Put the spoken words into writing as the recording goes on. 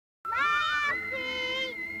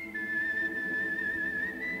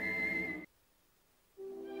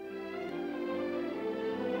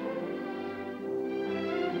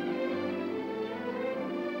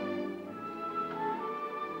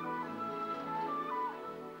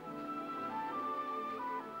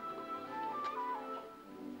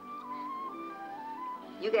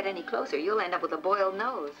You get any closer, you'll end up with a boiled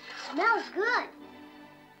nose. Smells good.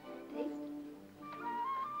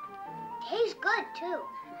 Tastes good, too.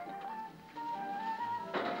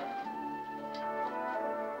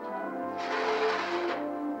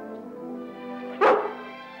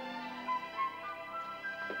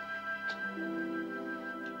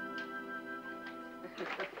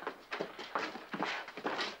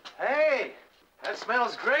 Hey, that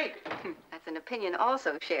smells great. That's an opinion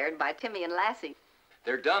also shared by Timmy and Lassie.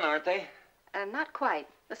 They're done, aren't they? Not quite.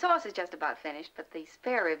 The sauce is just about finished, but the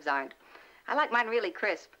spare ribs aren't. I like mine really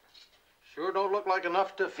crisp. Sure don't look like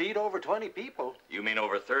enough to feed over 20 people. You mean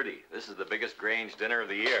over 30. This is the biggest Grange dinner of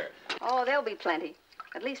the year. Oh, there'll be plenty.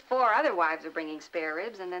 At least 4 other wives are bringing spare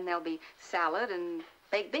ribs, and then there'll be salad and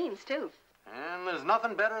baked beans, too. And there's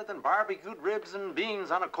nothing better than barbecued ribs and beans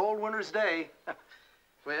on a cold winter's day.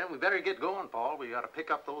 Well, we better get going, Paul. We got to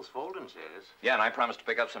pick up those folding chairs. Yeah, and I promised to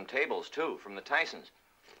pick up some tables, too, from the Tysons.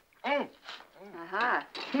 Aha.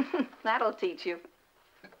 That'll teach you.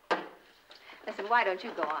 Listen, why don't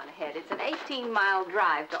you go on ahead? It's an 18-mile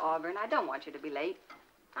drive to Auburn. I don't want you to be late.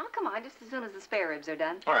 Oh, come on, just as soon as the spare ribs are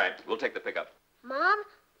done. All right, we'll take the pickup. Mom,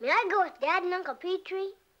 may I go with Dad and Uncle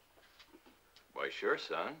Petrie? Why, sure,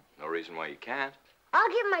 son. No reason why you can't. I'll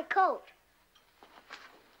get my coat.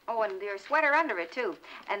 Oh, and your sweater under it, too.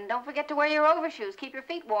 And don't forget to wear your overshoes. Keep your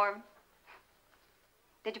feet warm.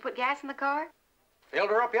 Did you put gas in the car? Filled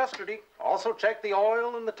her up yesterday. Also checked the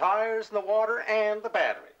oil and the tires and the water and the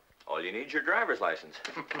battery. All you need is your driver's license.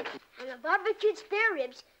 And the barbecued spare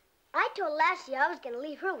ribs. I told Lassie I was going to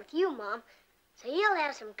leave her with you, Mom, so you'll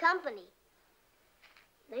have some company.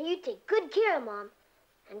 Now you take good care of Mom,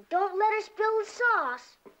 and don't let her spill the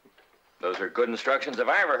sauce. Those are good instructions if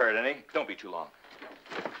I ever heard any. Don't be too long.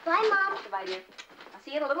 Bye, Mom. Goodbye, dear. I'll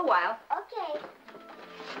see you in a little while. Okay.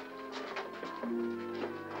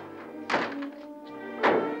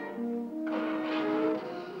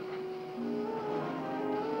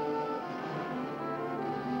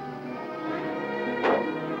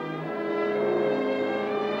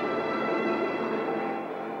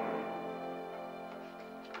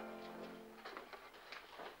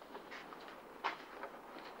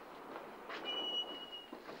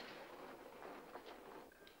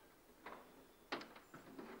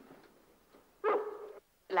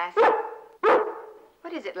 Lassie?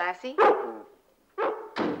 What is it, Lassie?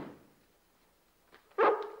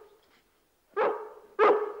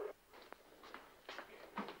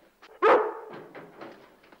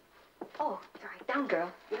 Oh, sorry. Down, girl.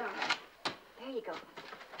 Down. There you go.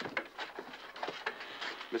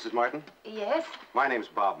 Mrs. Martin? Yes? My name's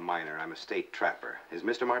Bob Miner. I'm a state trapper. Is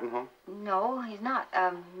Mr. Martin home? No, he's not.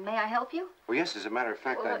 May I help you? Well, yes, as a matter of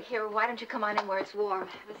fact, Well, look, here, why don't you come on in where it's warm?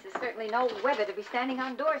 This is certainly no weather to be standing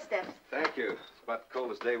on doorsteps. Thank you. It's about the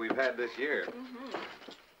coldest day we've had this year.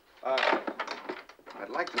 I'd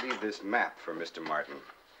like to leave this map for Mr. Martin.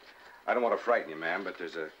 I don't want to frighten you, ma'am, but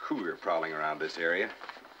there's a cougar prowling around this area.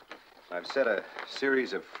 I've set a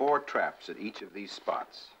series of 4 traps at each of these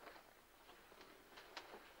spots.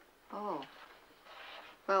 Oh.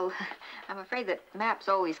 Well, I'm afraid that maps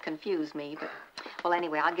always confuse me, but... Well,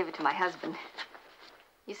 anyway, I'll give it to my husband.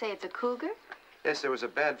 You say it's a cougar? Yes, there was a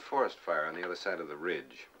bad forest fire on the other side of the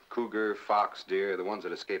ridge. Cougar, fox, deer, the ones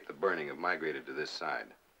that escaped the burning have migrated to this side.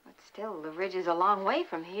 But still, the ridge is a long way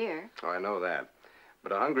from here. Oh, I know that.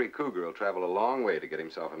 But a hungry cougar will travel a long way to get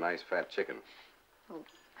himself a nice fat chicken. Well,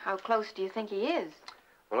 how close do you think he is?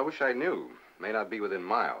 Well, I wish I knew. May not be within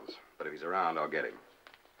miles, but if he's around, I'll get him.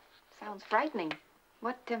 Sounds frightening.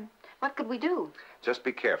 What could we do? Just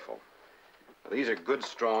be careful. Now, these are good,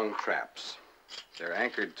 strong traps. They're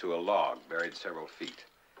anchored to a log buried several feet.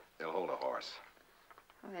 They'll hold a horse.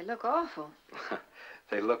 Well, they look awful.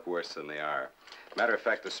 They look worse than they are. Matter of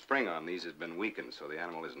fact, the spring on these has been weakened, so the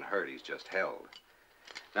animal isn't hurt. He's just held.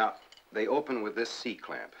 Now, they open with this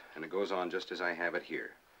C-clamp, and it goes on just as I have it here.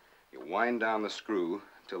 You wind down the screw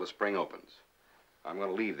until the spring opens. I'm going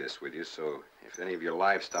to leave this with you, so if any of your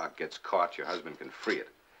livestock gets caught, your husband can free it.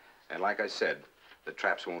 And like I said, the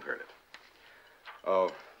traps won't hurt it.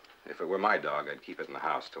 Oh, if it were my dog, I'd keep it in the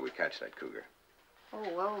house till we catch that cougar. Oh,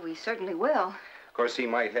 well, we certainly will. Of course, he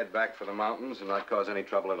might head back for the mountains and not cause any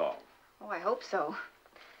trouble at all. Oh, I hope so.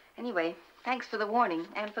 Anyway, thanks for the warning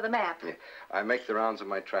and for the map. Yeah, I make the rounds of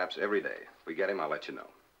my traps every day. If we get him, I'll let you know.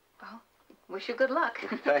 Well, wish you good luck.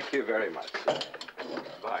 Thank you very much.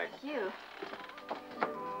 Bye. Thank you.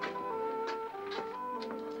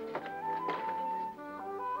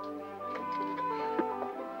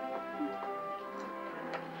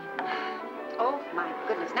 Oh, my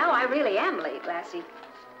goodness. Now I really am late, Lassie.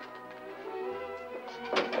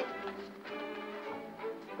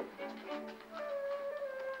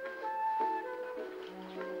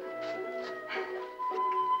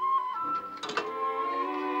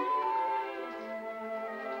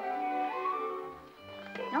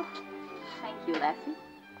 No, thank you, Lassie.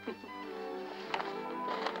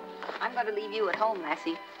 I'm going to leave you at home,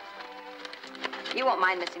 Lassie. You won't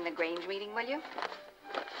mind missing the Grange meeting, will you?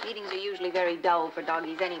 Meetings are usually very dull for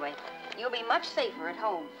doggies anyway. You'll be much safer at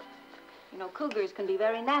home. You know, cougars can be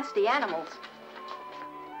very nasty animals.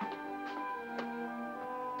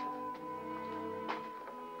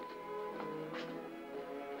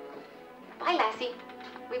 Bye, Lassie.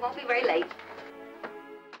 We won't be very late.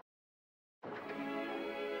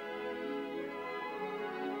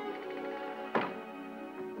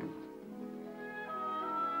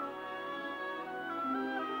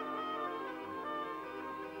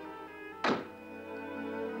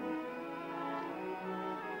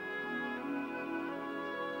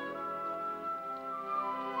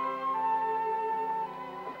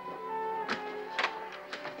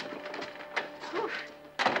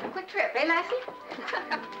 Quick trip, eh, Lassie?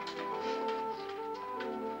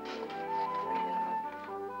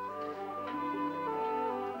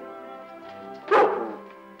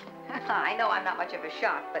 I know I'm not much of a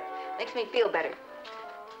shot, but makes me feel better.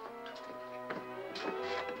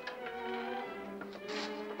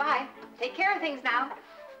 Bye. Take care of things now.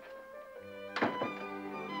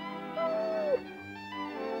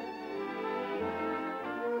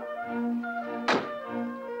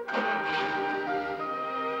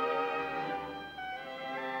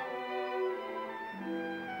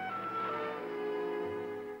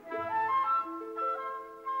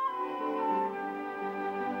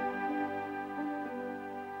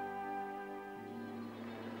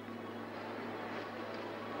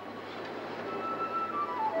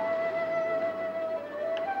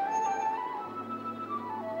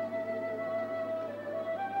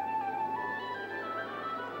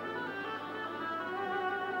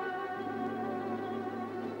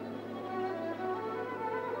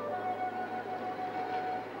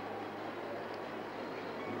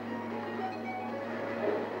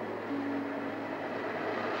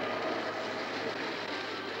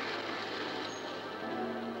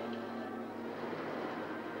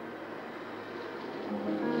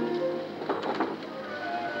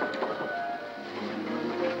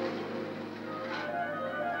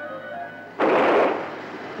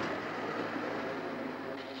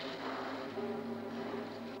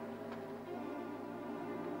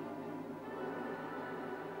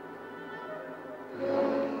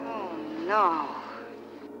 No.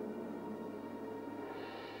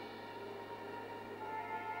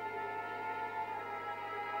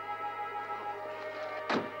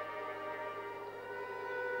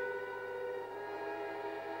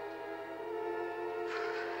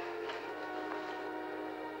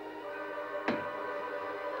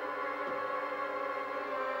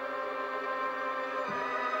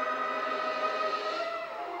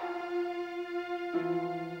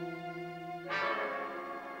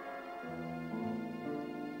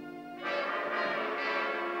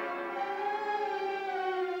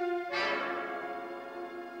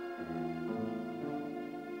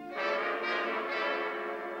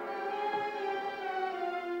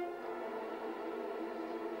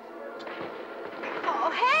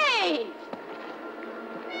 Hey!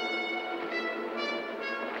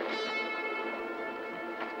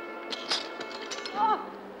 Oh!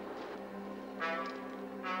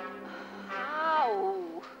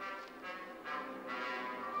 Ow!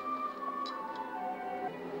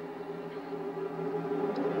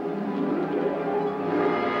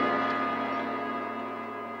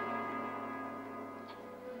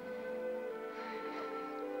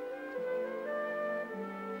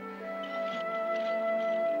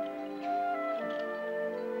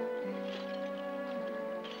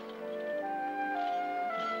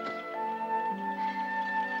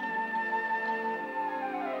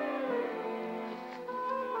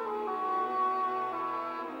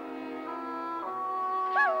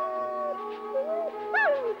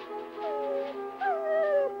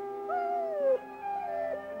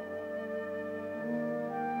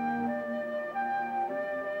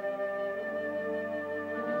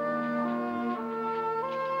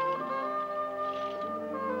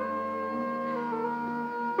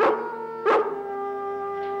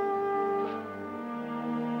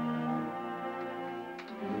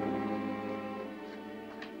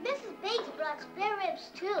 Spare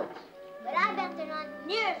ribs, too. But I bet they're not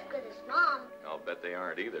near as good as Mom. I'll bet they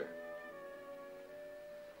aren't either.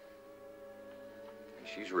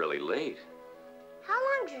 She's really late. How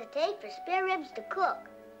long does it take for spare ribs to cook?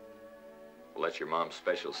 Well, that's your mom's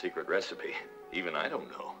special secret recipe. Even I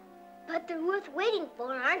don't know. But they're worth waiting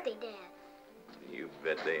for, aren't they, Dad? You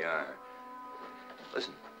bet they are.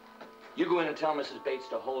 Listen, you go in and tell Mrs. Bates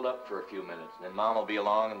to hold up for a few minutes, and then Mom will be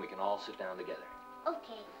along and we can all sit down together.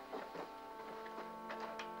 Okay.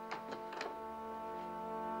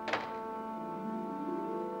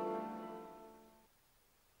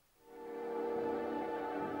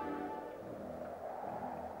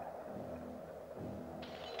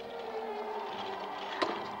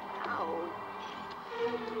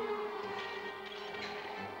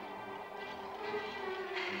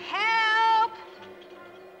 Help!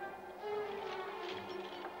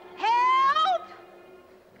 Help!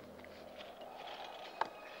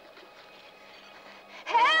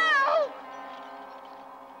 Help!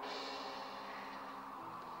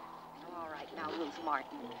 All right, now, Ruth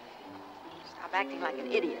Martin. Stop acting like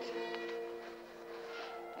an idiot.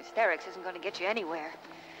 Hysterics isn't going to get you anywhere.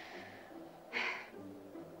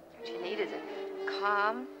 What you need is a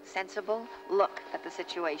calm, sensible look at the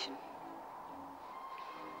situation.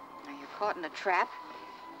 Now, you're caught in a trap.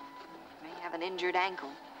 You may have an injured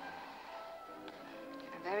ankle.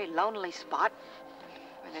 In a very lonely spot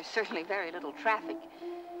where there's certainly very little traffic.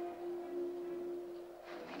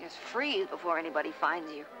 You just freeze before anybody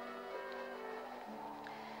finds you.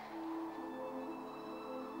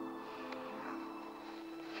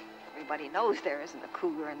 Everybody knows there isn't a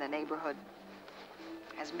cougar in the neighborhood.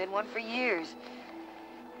 Hasn't been one for years.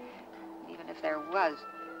 Even if there was,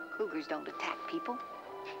 cougars don't attack people.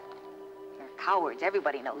 They're cowards.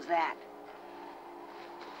 Everybody knows that.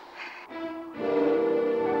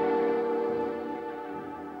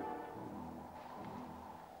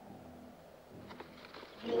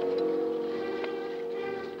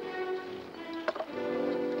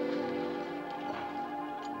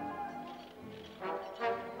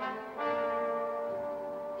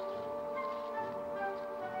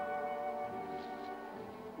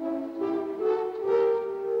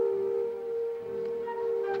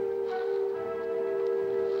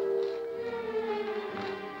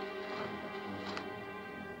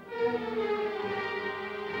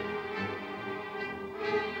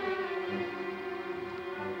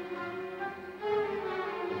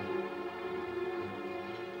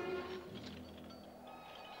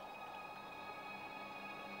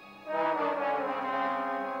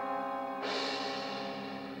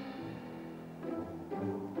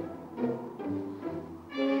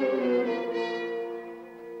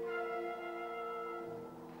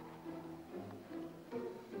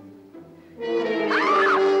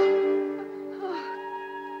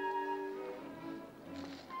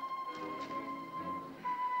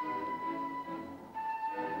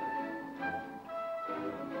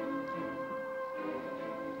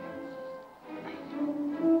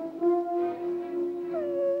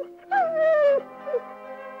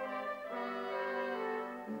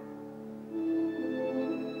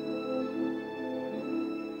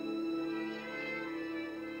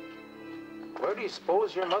 Where do you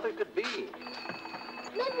suppose your mother could be?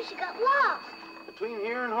 Maybe she got lost. Between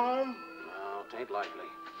here and home? No, it ain't likely.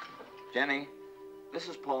 Jenny, this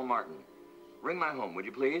is Paul Martin. Ring my home, would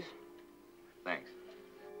you please? Thanks.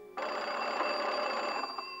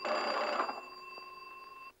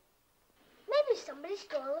 Maybe somebody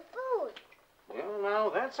stole the food. Well, now,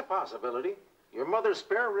 that's a possibility. Your mother's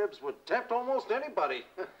spare ribs would tempt almost anybody.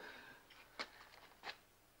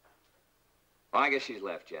 Well, I guess she's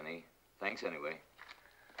left, Jenny. Thanks anyway.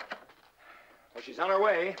 Well, she's on her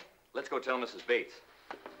way. Let's go tell Mrs. Bates.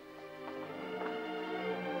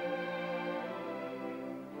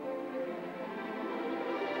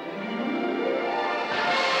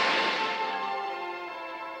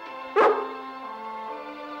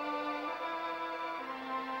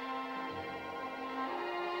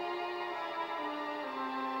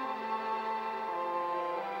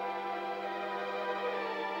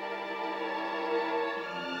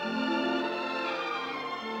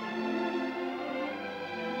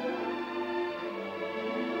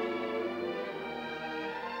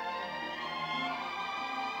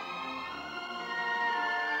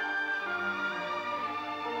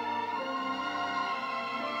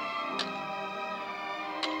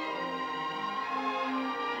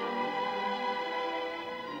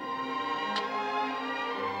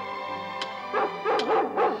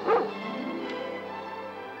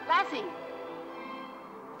 Lassie.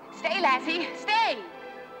 Stay, Lassie. Stay.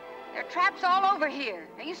 There are traps all over here.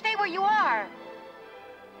 Now, you stay where you are.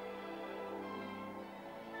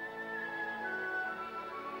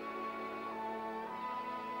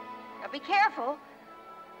 Now, be careful.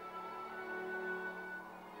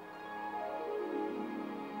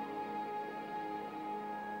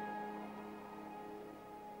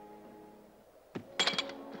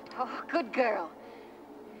 Oh, good girl.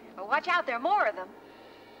 Well, watch out, there are more of them.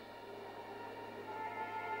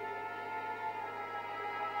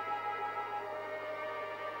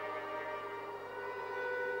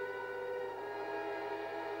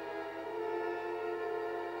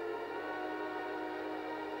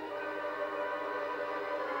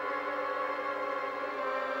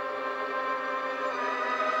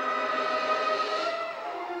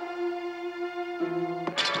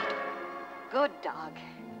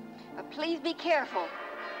 Please be careful.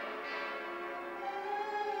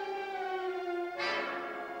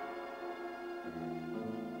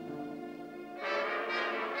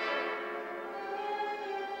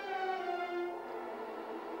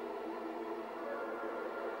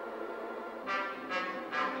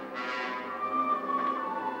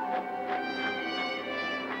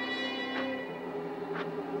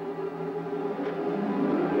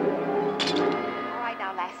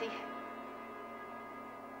 Lassie.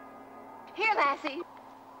 Here, Lassie.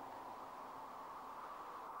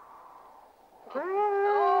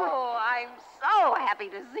 Oh, I'm so happy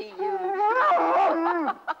to see you.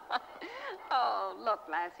 Oh, look,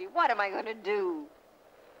 Lassie, what am I going to do?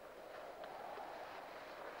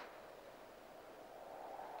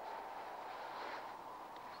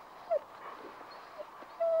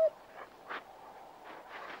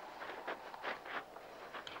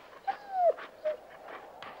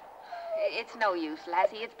 It's no use,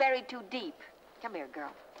 Lassie. It's buried too deep. Come here,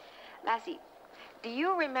 girl. Lassie, do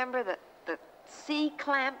you remember the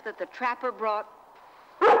C-clamp that the trapper brought?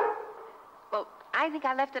 Well, I think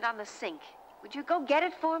I left it on the sink. Would you go get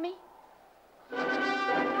it for me?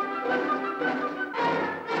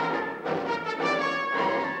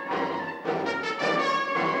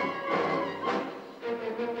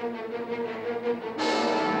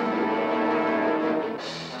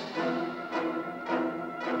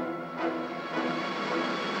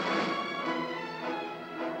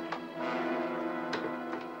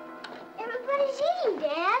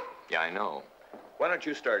 Yeah, I know. Why don't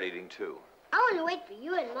you start eating, too? I want to wait for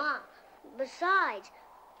you and Mom. Besides,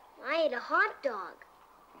 I ate a hot dog.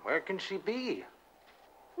 Where can she be?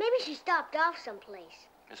 Maybe she stopped off someplace.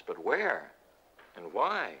 Yes, but where? And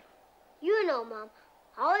why? You know, Mom.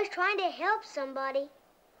 Always trying to help somebody.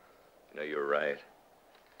 You know, you're right.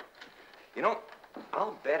 You know,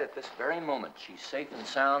 I'll bet at this very moment she's safe and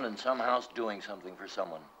sound in some house doing something for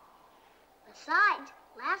someone. Besides,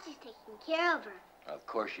 Lassie's taking care of her. Of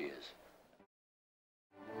course she is.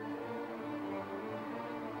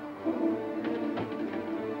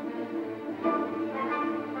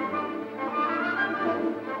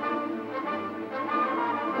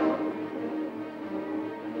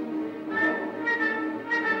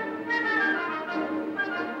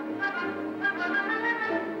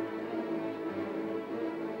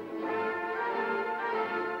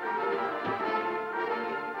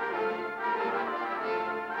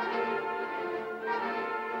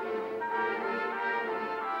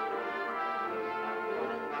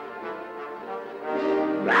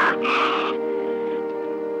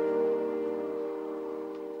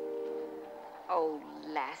 Oh,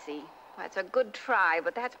 Lassie, that's a good try,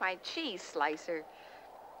 but that's my cheese slicer.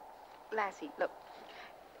 Lassie, look,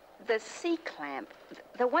 the C-clamp,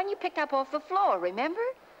 the one you picked up off the floor, remember?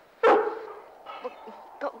 Well,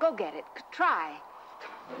 go get it. Try.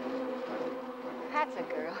 That's a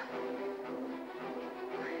girl.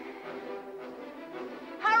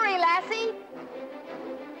 Hurry, Lassie.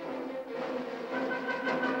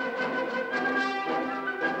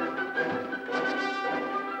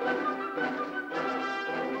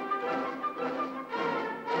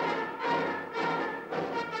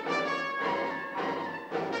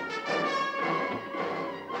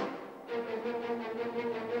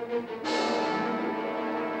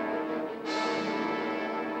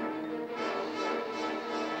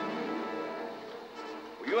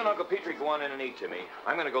 You and Uncle Petrie go on in and eat, Timmy.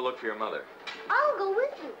 I'm going to go look for your mother. I'll go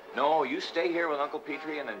with you. No, you stay here with Uncle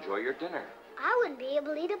Petrie and enjoy your dinner. I wouldn't be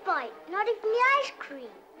able to eat a bite, not even the ice cream.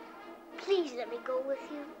 Please let me go with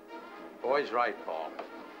you. Boy's right, Paul.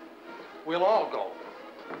 We'll all go.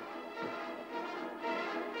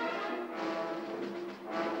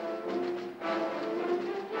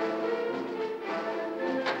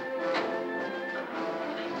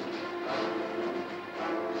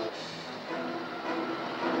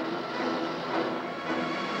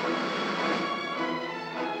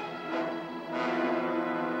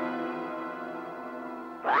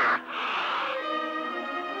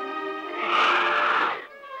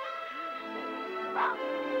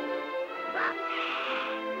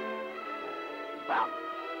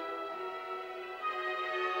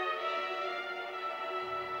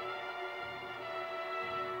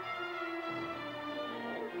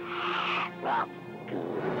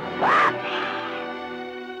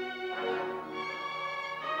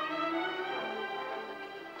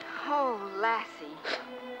 Oh, Lassie.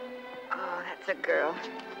 Oh, that's a girl.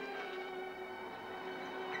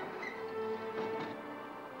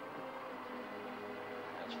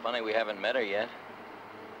 It's funny we haven't met her yet.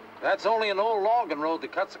 That's only an old logging road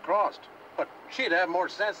that cuts across. But she'd have more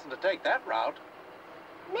sense than to take that route.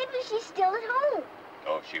 Maybe she's still at home.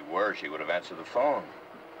 Oh, if she were, she would have answered the phone.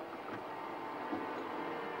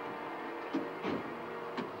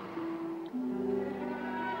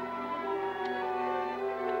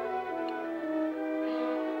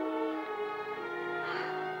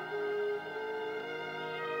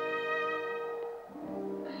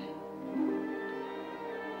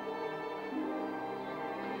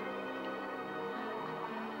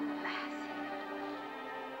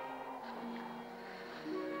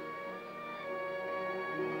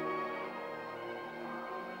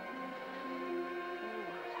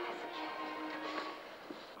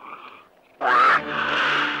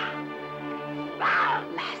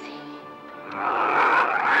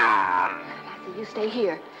 Stay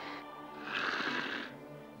here.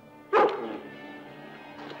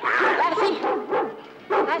 Lassie!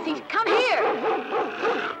 Lassie, come here!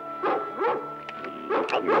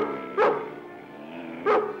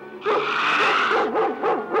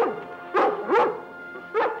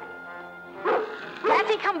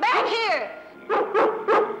 Lassie, come back here!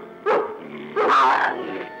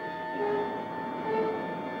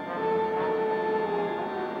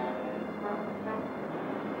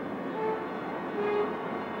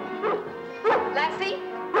 Lassie!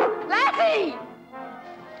 Lassie!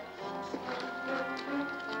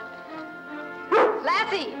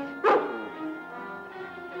 Lassie! Lassie!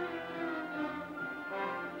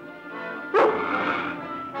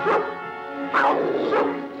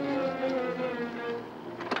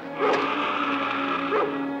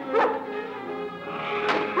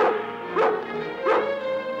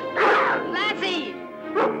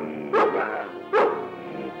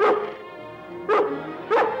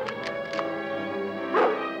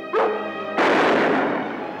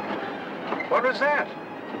 What was that?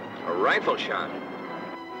 A rifle shot.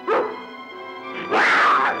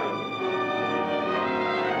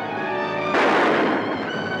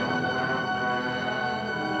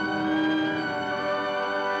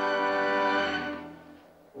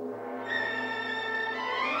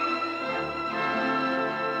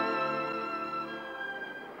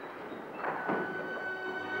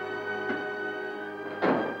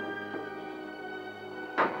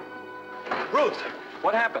 Ruth,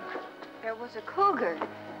 what happened? There was a cougar.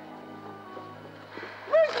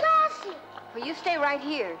 Where's Lassie? Well, you stay right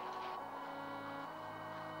here.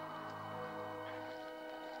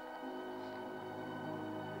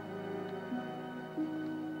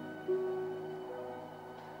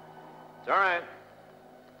 It's all right.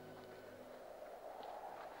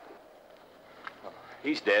 Oh,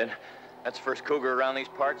 he's dead. That's the first cougar around these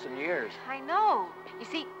parts in years. I know. You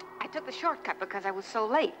see, I took the shortcut because I was so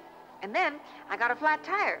late. And then I got a flat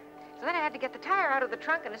tire. So then I had to get the tire out of the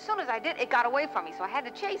trunk, and as soon as I did, it got away from me, so I had to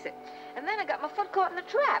chase it. And then I got my foot caught in the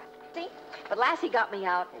trap. See? But Lassie got me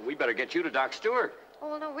out. Well, we better get you to Doc Stewart. Oh,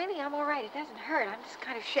 well, no, really, I'm all right. It doesn't hurt. I'm just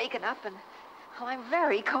kind of shaken up, and, oh, I'm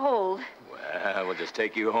very cold. Well, we'll just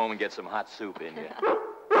take you home and get some hot soup in you.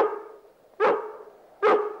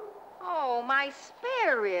 Oh, my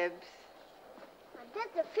spare ribs. I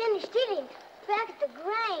bet they're finished eating back at the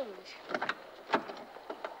Grange.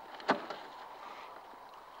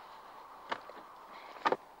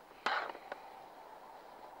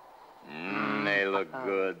 They look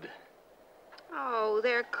good. Oh,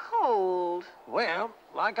 they're cold. Well,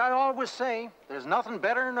 like I always say, there's nothing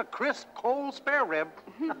better than a crisp, cold spare rib.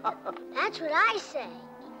 That's what I say.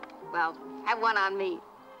 Well, have one on me.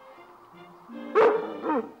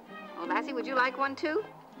 Oh, Lassie, would you like one, too?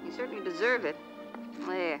 You certainly deserve it.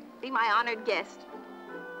 There, be my honored guest.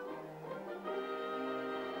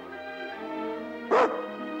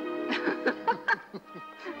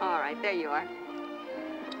 All right, there you are.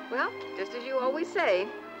 Well, just as you always say,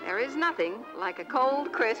 there is nothing like a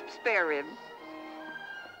cold, crisp spare rib.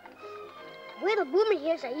 Wait till Boomer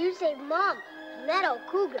hears that you saved Mom from that old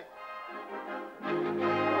cougar.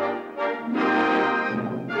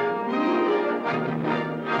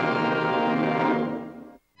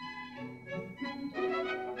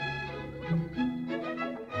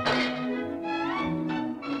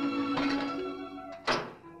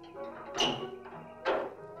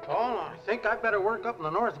 I think I better work up in the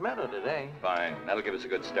North Meadow today. Fine. That'll give us a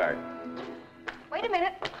good start. Wait a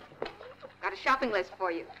minute. Got a shopping list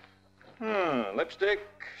for you. Lipstick,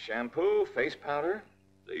 shampoo, face powder.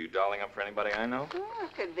 Are you dolling up for anybody I know? Oh,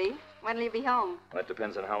 could be. When will you be home? Well, that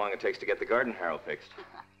depends on how long it takes to get the garden harrow fixed.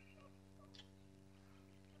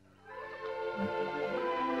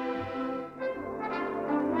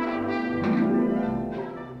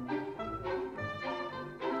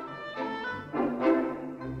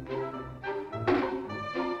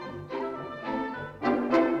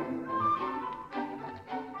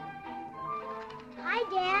 Hi,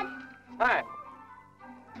 Dad. Hi.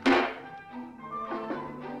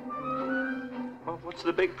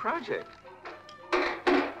 What's the big project?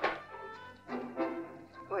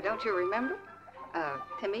 Well, don't you remember?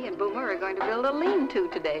 Timmy and Boomer are going to build a lean-to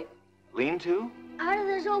today. Lean-to? Out of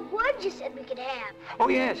those old boards you said we could have. Oh,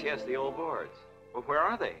 yes, the old boards. Well, where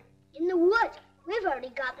are they? In the woods. We've already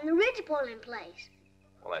gotten the ridgepole in place.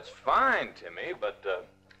 Well, that's fine, Timmy, but,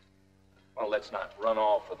 well, let's not run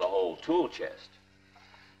off with the whole tool chest.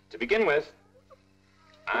 To begin with,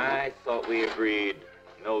 I thought we agreed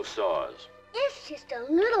no saws. It's just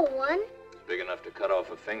a little one. Big enough to cut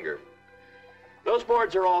off a finger. Those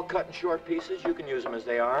boards are all cut in short pieces. You can use them as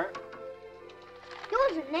they are.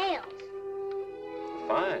 Those are nails.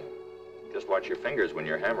 Fine. Just watch your fingers when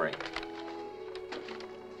you're hammering.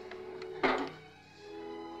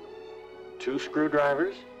 2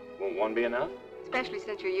 screwdrivers? Won't one be enough? Especially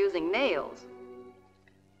since you're using nails.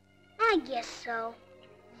 I guess so.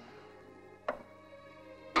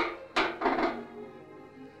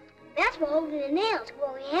 That's for holding the nails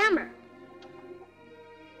while we hammer.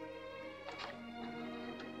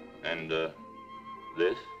 And,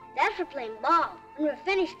 this? That's for playing ball. When we're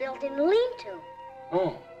finished building the lean-to.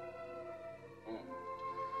 Oh.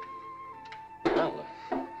 Well,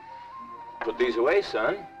 put these away,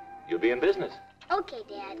 son. You'll be in business. Okay,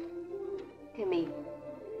 Dad. Timmy,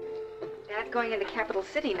 Dad's going into Capital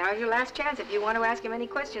City. Now's your last chance if you want to ask him any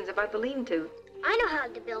questions about the lean-to. I know how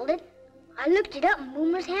to build it. I looked it up in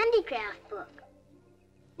Boomer's handicraft book.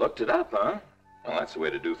 Looked it up, huh? Well, that's the way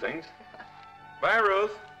to do things. Bye,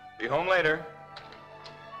 Ruth. Be home later.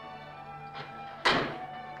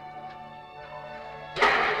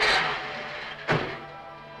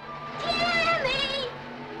 Timmy!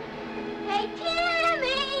 Hey,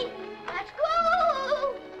 Timmy! Let's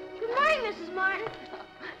go! Good morning, Mrs. Martin.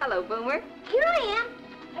 Hello, Boomer. Here I am.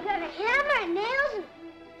 I got a hammer and nails and...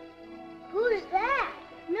 Who's that?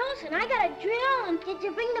 Millicent, I got a drill and did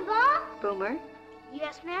you bring the ball? Boomer,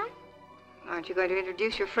 Yes, ma'am? aren't you going to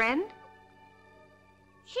introduce your friend?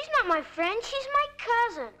 She's not my friend, she's my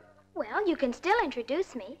cousin. Well, you can still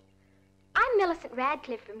introduce me. I'm Millicent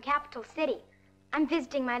Radcliffe from Capital City. I'm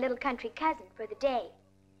visiting my little country cousin for the day.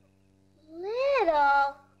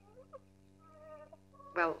 Little?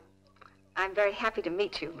 Well, I'm very happy to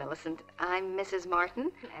meet you, Millicent. I'm Mrs.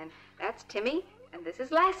 Martin, and that's Timmy, and this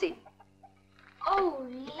is Lassie. Oh,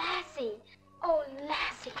 Lassie. Oh,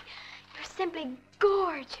 Lassie. You're simply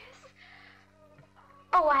gorgeous.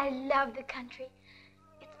 Oh, I love the country.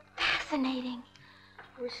 It's fascinating.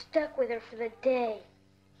 We're stuck with her for the day.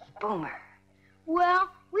 Boomer. Well,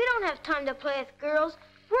 we don't have time to play with girls.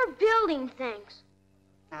 We're building things.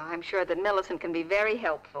 Now, I'm sure that Millicent can be very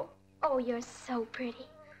helpful. Oh, you're so pretty.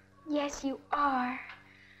 Yes, you are.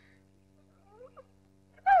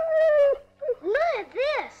 Look at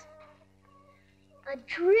this. A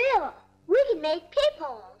drill. We can make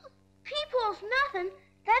peepholes. Peepholes nothing.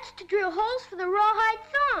 That's to drill holes for the rawhide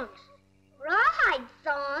thongs. Rawhide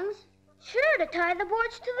thongs? Sure, to tie the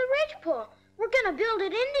boards to the ridgepole. We're gonna build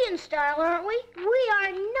it Indian style, aren't we? We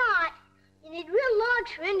are not. You need real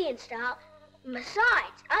logs for Indian style. And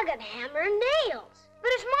besides, I got a hammer and nails.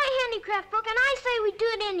 But it's my handicraft book, and I say we do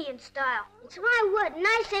it Indian style. It's my wood, and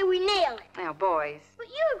I say we nail it. Now, boys. But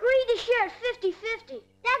you agreed to share it 50-50.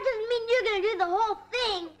 That doesn't mean you're gonna do the whole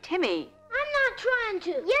thing. Timmy. I'm not trying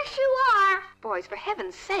to. Yes, you are. Boys, for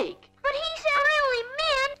heaven's sake. But he said I only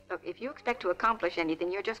meant... Look, if you expect to accomplish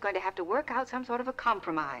anything, you're just going to have to work out some sort of a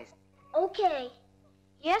compromise. Okay.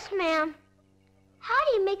 Yes, ma'am. How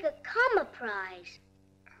do you make a comma prize?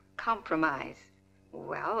 Compromise.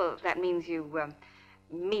 Well, that means you,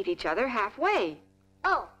 meet each other halfway.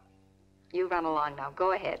 Oh, You run along now.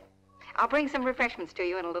 Go ahead. I'll bring some refreshments to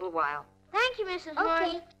you in a little while. thank you, Mrs.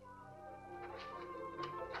 Martin. Okay.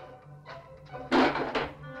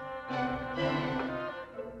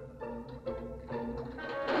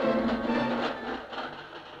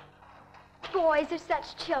 Boys are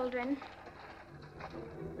such children.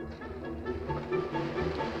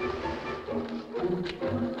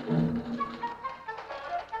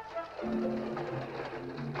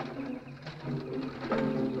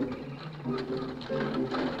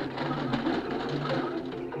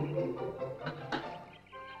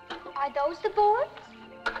 Are those the boards?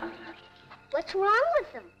 What's wrong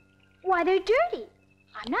with them? Why, they're dirty.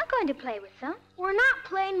 I'm not going to play with them. We're not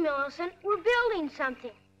playing, Millicent. We're building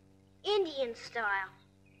something. Indian style.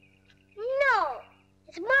 No.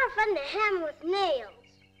 It's more fun to hammer with nails.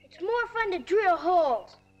 It's more fun to drill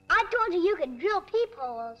holes. I told you you could drill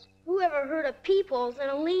peepholes. Who ever heard of peepholes in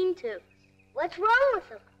a lean-to? What's wrong with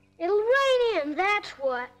them? It'll rain in, that's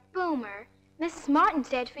what. Boomer, Mrs. Martin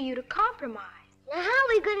said for you to compromise. Now how are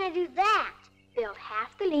we gonna do that? Build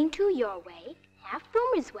half the lean-to your way, half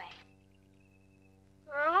Boomer's way.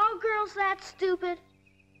 Are all girls that stupid?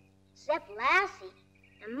 Except Lassie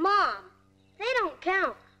and Mom. They don't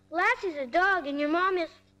count. Lassie's a dog and your mom is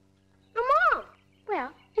a mom.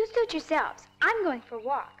 Well, you suit yourselves. I'm going for a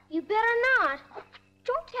walk. You better not.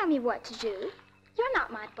 Don't tell me what to do. You're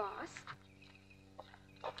not my boss.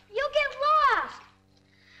 You'll get lost.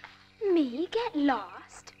 Me get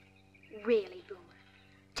lost? Really, Boomer?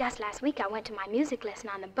 Just last week I went to my music lesson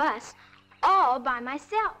on the bus all by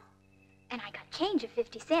myself. And I got change of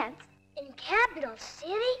 50 cents. In Capital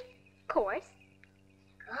City? Of course.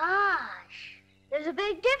 Gosh. There's a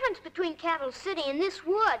big difference between Capital City and this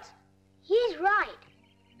woods. He's right.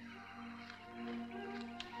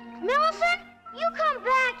 Millicent, you come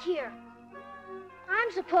back here.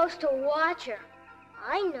 I'm supposed to watch her.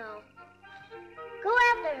 I know. Go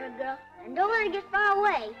after her, girl, and don't let her get far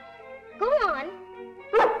away. Go on.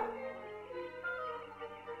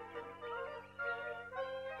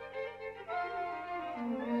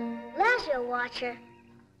 Lassie will watch her.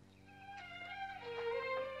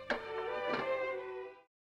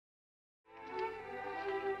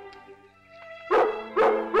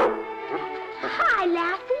 Hi,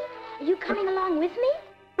 Lassie. Are you coming along with me?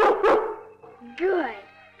 Good.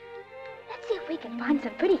 Let's see if we can find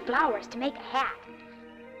some pretty flowers to make a hat.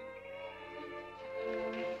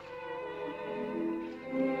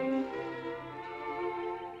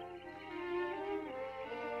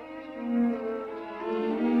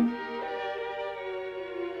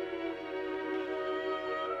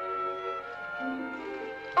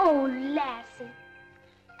 Oh, Lassie.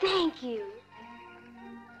 Thank you.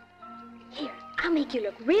 Here, I'll make you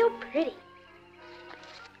look real pretty.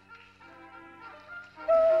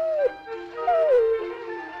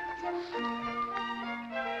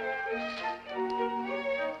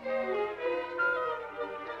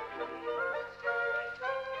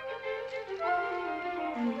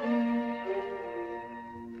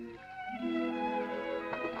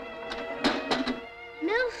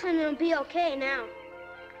 Millicent will be okay now.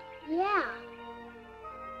 Yeah.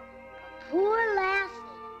 Poor Lassie.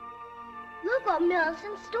 Look what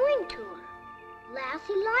Millicent's doing to her.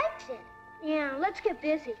 Lassie likes it. Yeah, let's get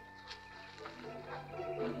busy.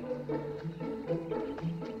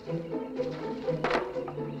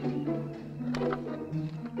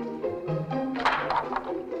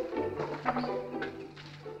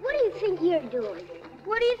 What do you think you're doing?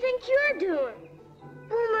 What do you think you're doing?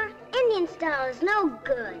 Boomer, Indian style is no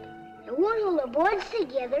good. It won't hold the boards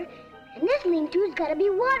together, and this lean-to's got to be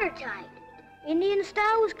watertight. Indian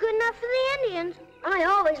style was good enough for the Indians. I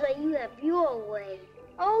always let you have your way.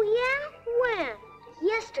 Oh, yeah? When?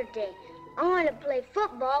 Yesterday. I wanted to play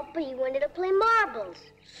football, but you wanted to play marbles.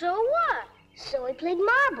 So what? So we played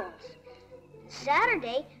marbles.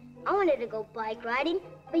 Saturday, I wanted to go bike riding,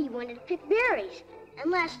 but you wanted to pick berries.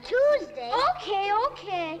 And last Tuesday...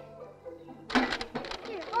 Okay.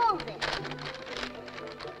 Here, hold it.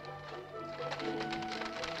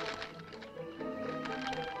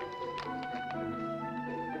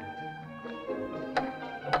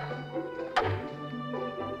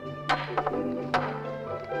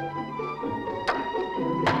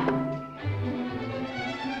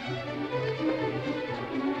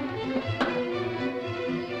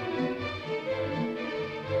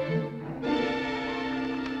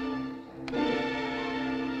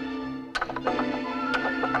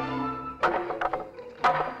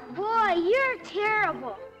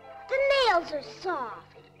 Terrible. The nails are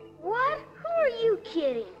soft. What? Who are you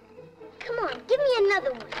kidding? Come on, give me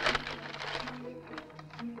another one.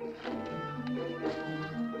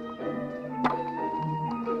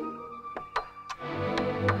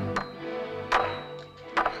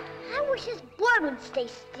 I wish this board would stay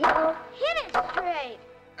still. Hit it straight.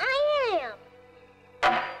 I am.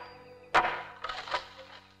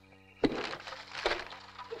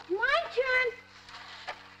 It's my turn.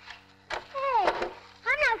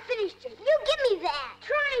 Finished it. You give me that.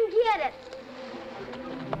 Try and get it.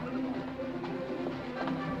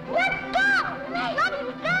 Let go! Let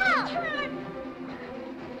go!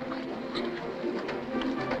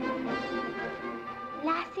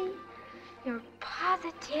 Lassie, you're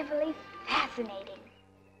positively fascinating.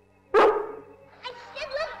 I said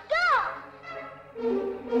let go!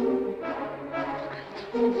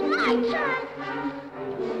 It's my turn.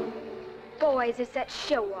 Boys are such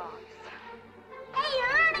show-offs. Hey, you're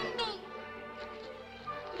hurting me!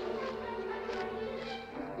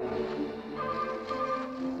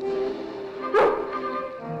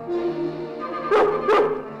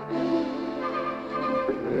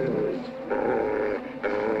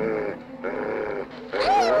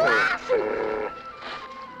 Hey, Lassie!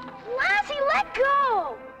 Lassie, let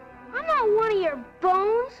go! I'm not one of your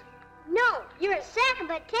bones. No, you're a sack of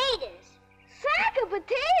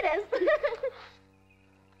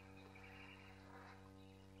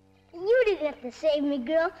didn't have to save me,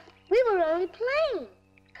 girl. We were only playing.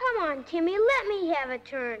 Come on, Timmy, let me have a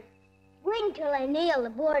turn. Wait until I nail the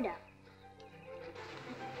board up.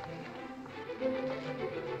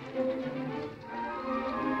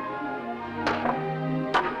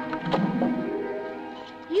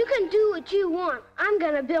 You can do what you want. I'm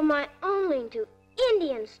gonna build my own lean-to,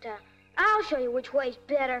 Indian style. I'll show you which way's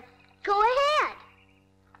better. Go ahead.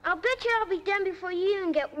 I'll bet you I'll be done before you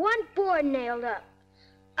even get one board nailed up.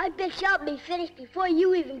 I bet you I'll be finished before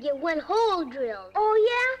you even get one hole drilled. Oh,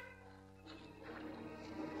 yeah?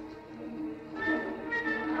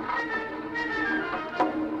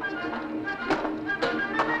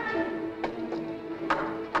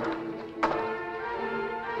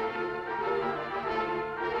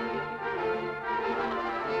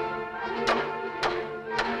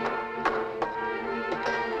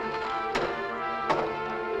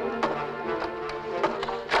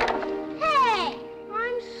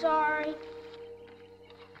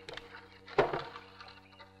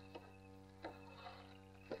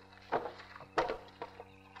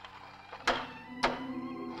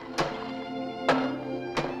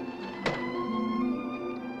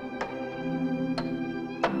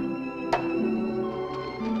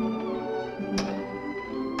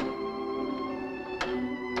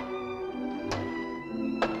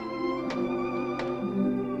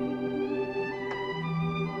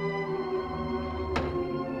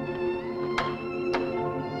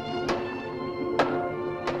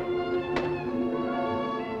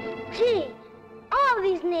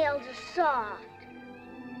 Nails are soft.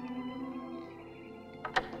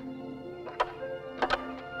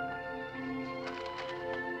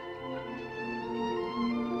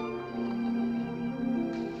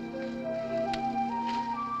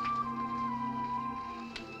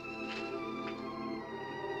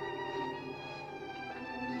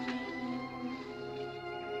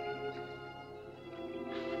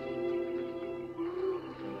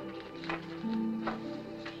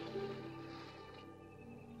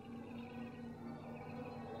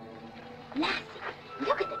 Lassie,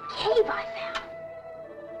 look at the cave I found.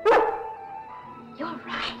 You're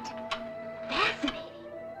right. Fascinating.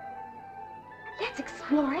 Let's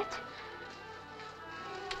explore it.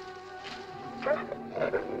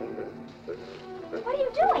 What are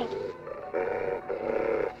you doing?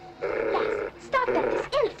 Lassie, stop that this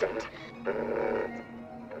instant.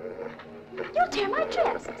 You'll tear my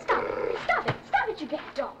dress. Stop it. Stop it. Stop it, you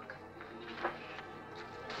bad dog.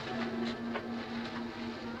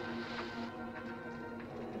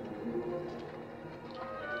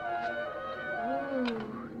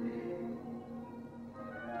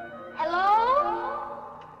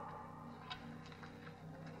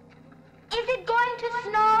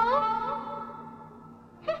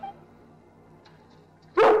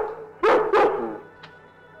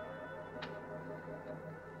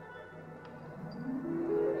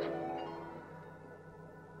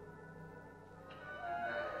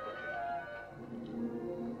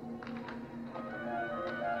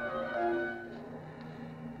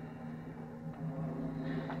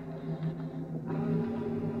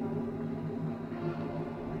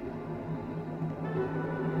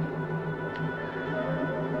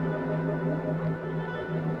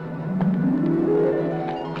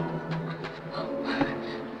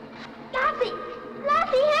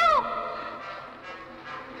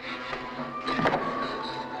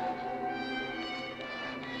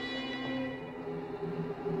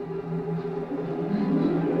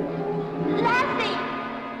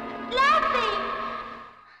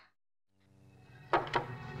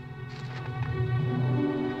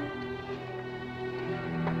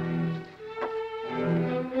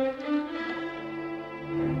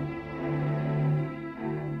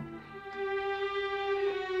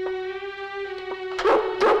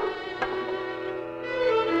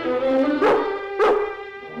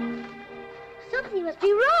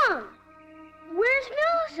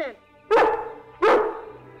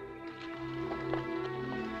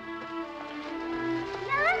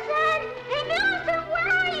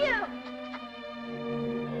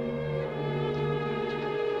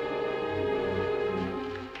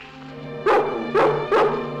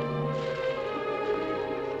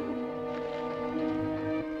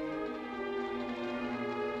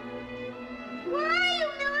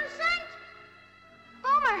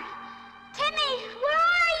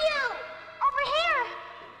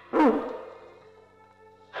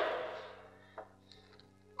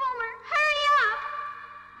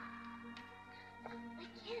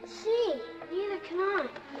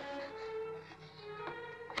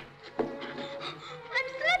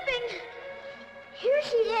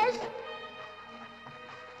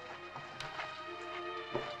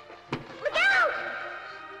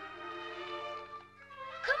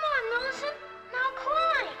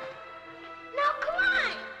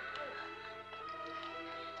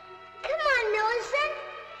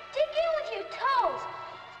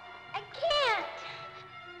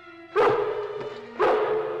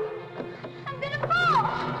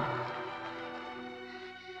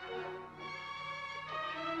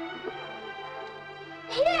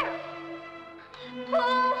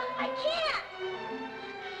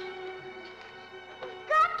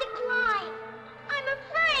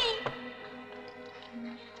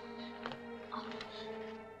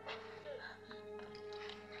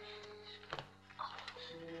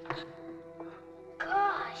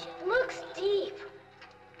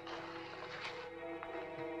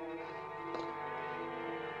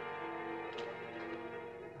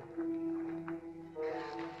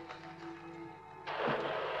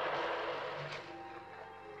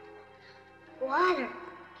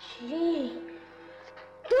 Gee.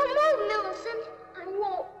 Don't move, Millicent. I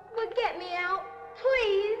won't, but get me out,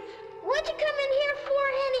 please. What'd you come in here for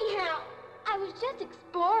anyhow? I was just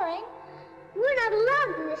exploring. We're not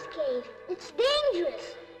allowed in this cave. It's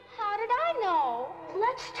dangerous. How did I know?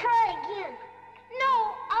 Let's try again.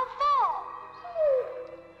 No, I'll fall.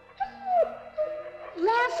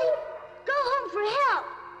 Lassie, go home for help.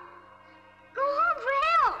 Go home for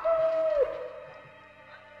help.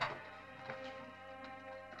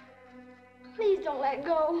 Please don't let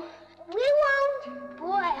go. We won't.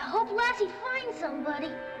 Boy, I hope Lassie finds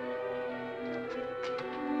somebody.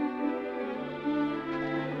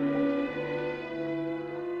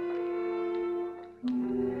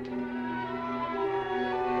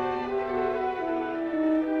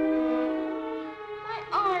 My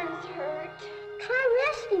arms hurt. Try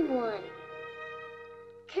resting one.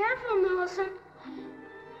 Careful, Millicent.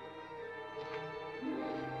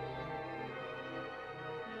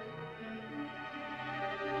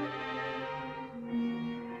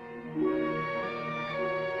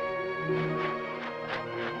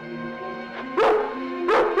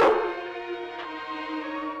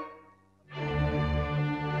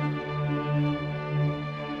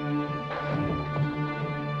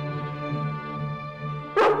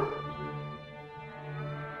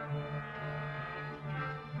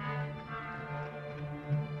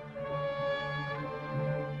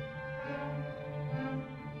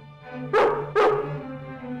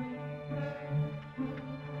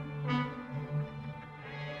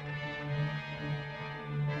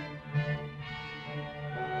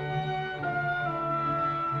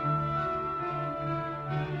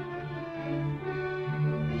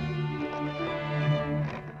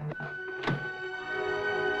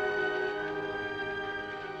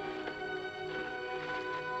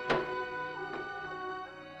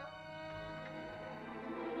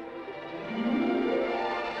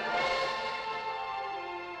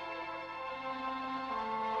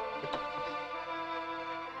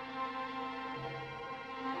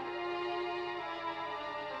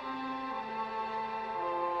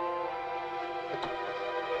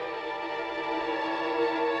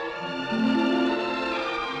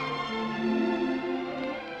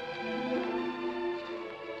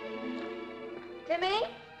 Timmy?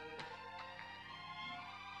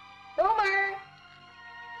 Boomer!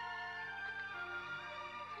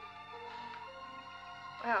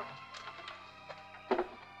 Well,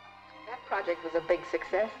 that project was a big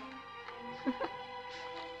success.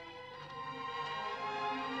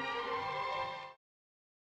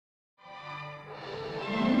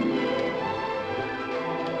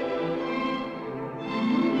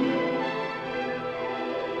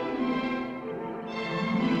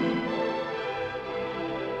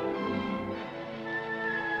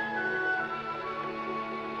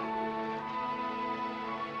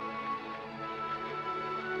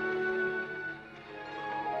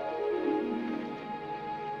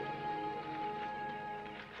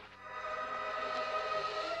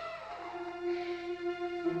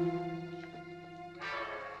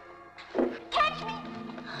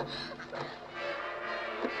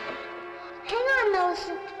 Hang on,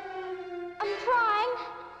 Millicent. I'm trying.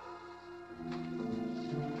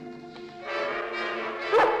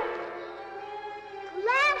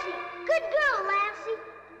 Lassie, good girl, Lassie.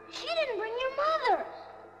 She didn't bring your mother.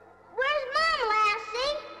 Where's Mom,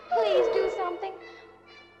 Lassie? Please do something.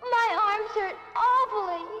 My arms hurt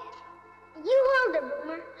awfully. You hold her,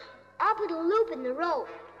 Boomer. I'll put a loop in the rope.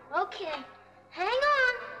 Okay. Hang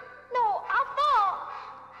on. No, I'll fall.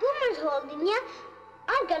 Boomer's holding you.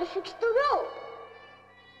 I've got to fix the rope.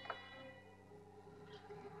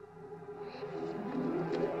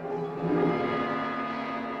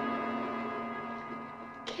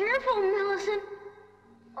 Careful, Millicent.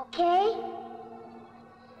 Okay?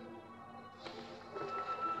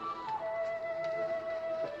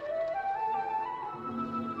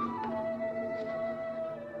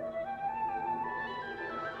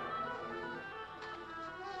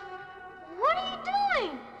 What are you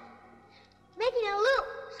doing? Making a loop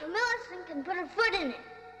so Millicent can put her foot in it.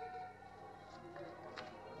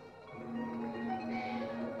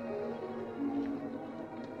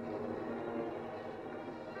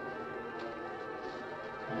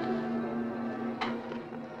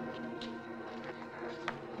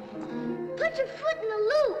 Put your foot in the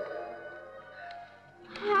loop.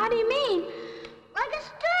 How do you mean? Like a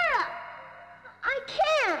stirrup. I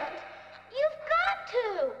can't. You've got to.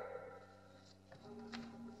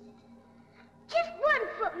 Just one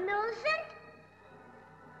foot, Millicent.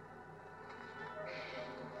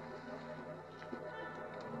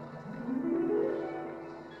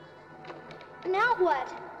 Now what?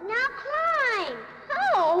 Now climb.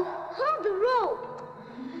 Oh!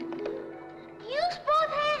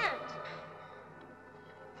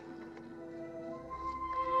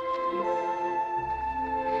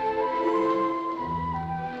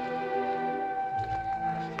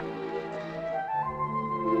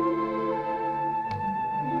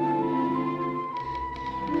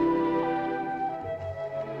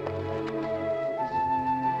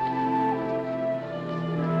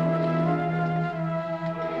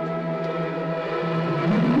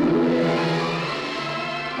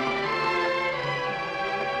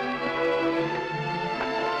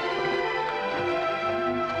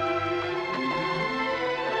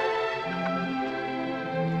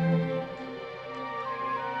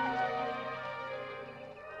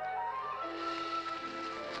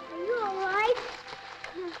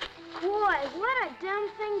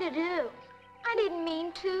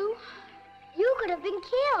 been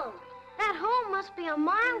killed. That hole must be a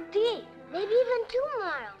mile deep, maybe even 2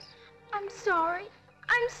 miles. I'm sorry.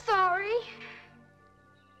 I'm sorry.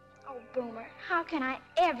 Oh, Boomer, how can I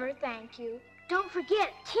ever thank you? Don't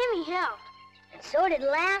forget, Timmy helped. And so did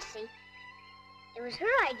Lassie. It was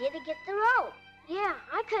her idea to get the rope. Yeah,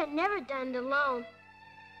 I could have never done it alone.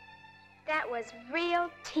 That was real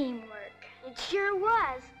teamwork. It sure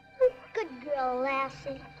was. Good girl,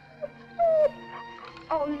 Lassie.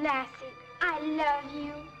 Oh, Lassie, I love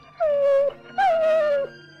you.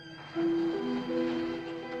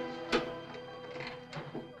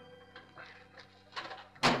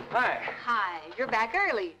 Hi. Hi, you're back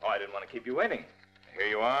early. Oh, I didn't want to keep you waiting. Here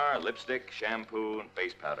you are, lipstick, shampoo, and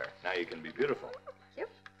face powder. Now you can be beautiful. Yep.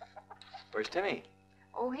 Where's Timmy?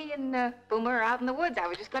 Oh, he and Boomer are out in the woods. I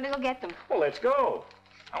was just going to go get them. Well, let's go.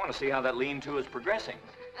 I want to see how that lean-to is progressing.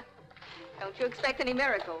 Don't you expect any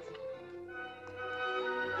miracles?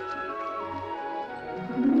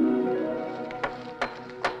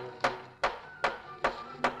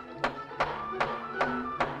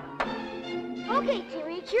 Okay,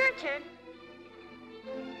 Timmy, it's your turn.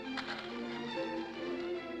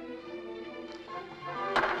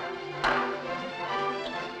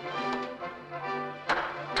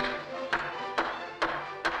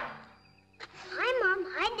 Hi, Mom.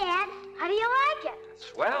 Hi, Dad. How do you like it?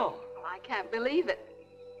 Swell. Well, I can't believe it.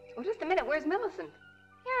 Oh, just a minute. Where's Millicent?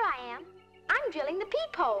 Here I am. I'm drilling the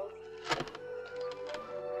peepholes.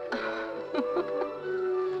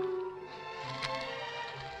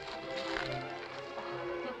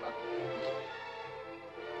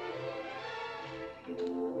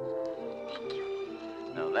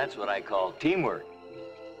 Now, that's what I call teamwork.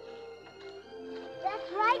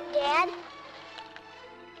 That's right, Dad.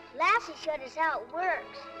 Lassie showed us how it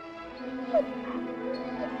works.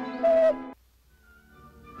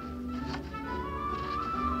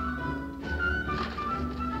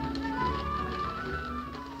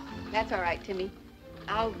 That's all right, Timmy.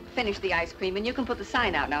 I'll finish the ice cream, and you can put the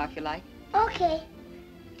sign out now if you like. Okay.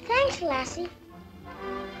 Thanks, Lassie.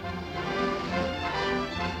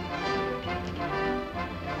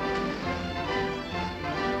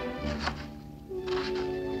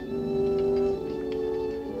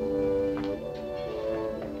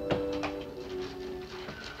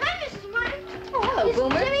 Hi, Mrs. Martin. Oh, hello, Is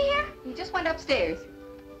Boomer. Timmy here? He just went upstairs.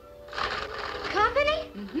 Company?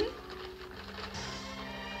 Mm-hmm.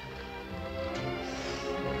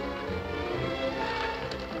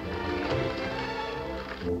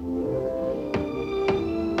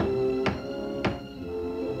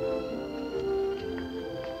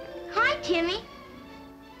 Hi, Timmy.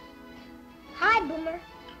 Hi, Boomer.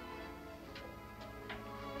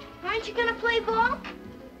 Aren't you gonna play ball?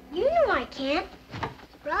 You know I can't.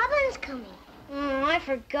 Robin's coming. Oh, I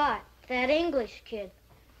forgot. That English kid.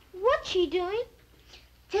 What's she doing?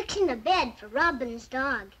 Fixing a bed for Robin's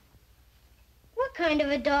dog. What kind of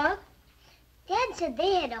a dog? Dad said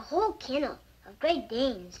they had a whole kennel of Great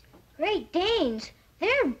Danes. Great Danes?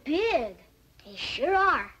 They're big. They sure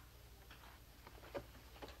are.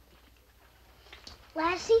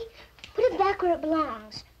 Lassie, put it back where it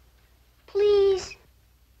belongs. Please.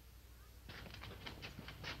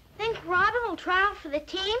 Think Robin will try out for the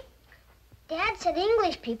team? Dad said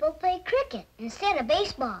English people play cricket instead of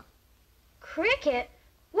baseball. Cricket?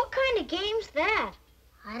 What kind of game's that?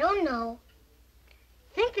 I don't know.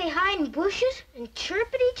 Think they hide in bushes and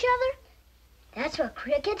chirp at each other? That's what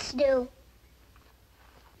crickets do.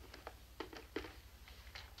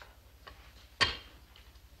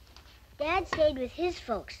 Dad stayed with his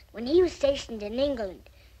folks when he was stationed in England,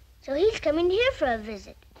 so he's coming here for a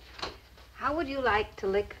visit. How would you like to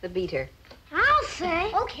lick the beater? I'll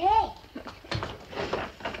say. Okay.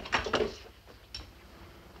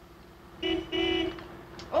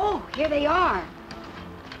 Oh, here they are.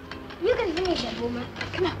 You can finish it, Boomer.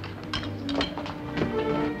 Come on.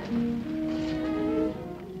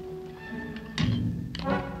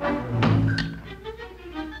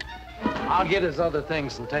 I'll get his other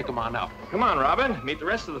things and take them on up. Come on, Robin. Meet the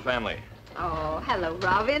rest of the family. Oh, hello,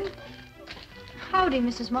 Robin. Howdy,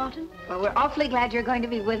 Mrs. Martin. Well, we're awfully glad you're going to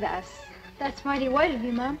be with us. That's mighty white of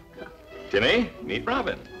you, Mom. Timmy, meet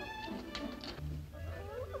Robin.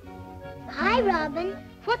 Hi, Robin.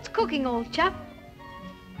 What's cooking, old chap?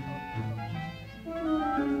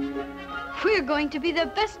 We're going to be the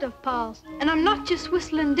best of pals, and I'm not just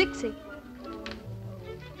whistling Dixie.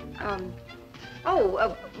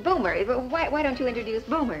 Boomer. Why don't you introduce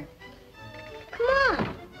Boomer? Come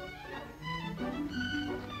on.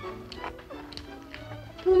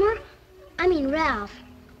 Boomer, I mean Ralph.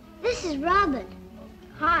 This is Robin.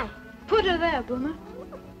 Hi. Put her there, Boomer.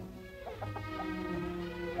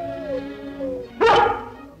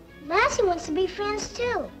 Lassie wants to be friends,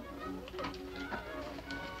 too.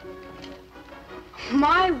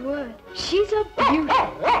 My word, she's a beauty.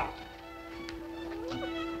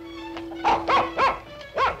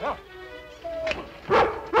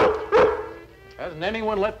 Hasn't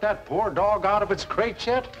anyone let that poor dog out of its crate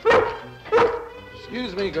yet?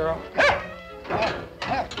 Excuse me, girl.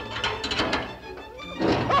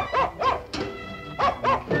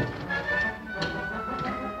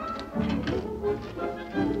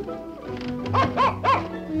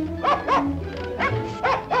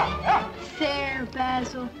 There,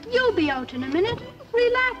 Basil. You'll be out in a minute.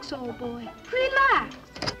 Relax, old boy. Relax.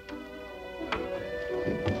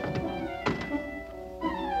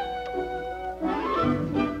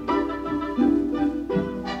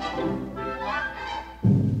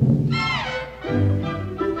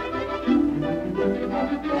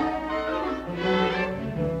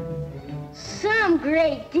 Some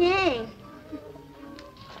great thing.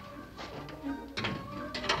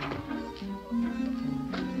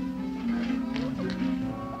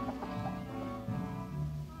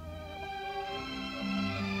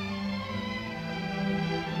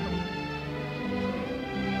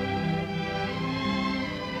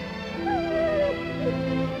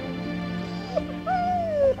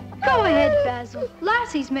 Go ahead, Basil.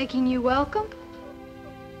 Lassie's making you welcome.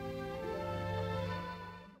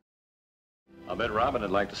 I'll bet Robin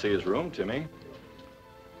would like to see his room, Timmy.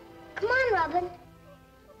 Come on, Robin.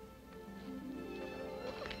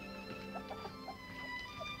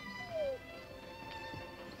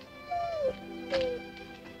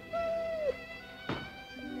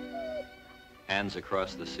 Hands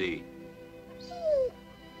across the sea.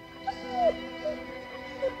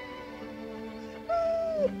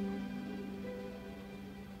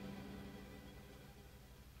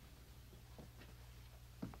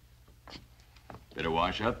 Better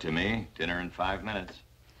wash up, Timmy. Dinner in 5 minutes.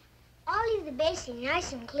 I'll leave the basin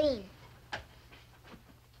nice and clean.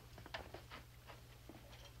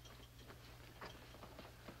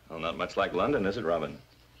 Well, not much like London, is it, Robin?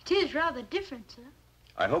 It is rather different, sir.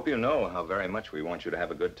 I hope you know how very much we want you to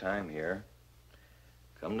have a good time here.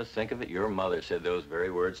 Come to think of it, your mother said those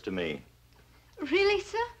very words to me. Really,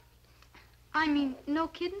 sir? I mean, no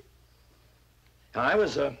kidding? I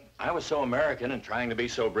was so American and trying to be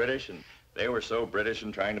so British, and they were so British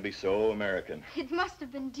and trying to be so American. It must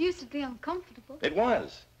have been deucedly uncomfortable. It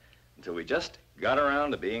was, until we just got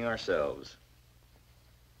around to being ourselves.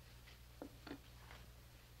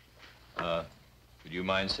 Would you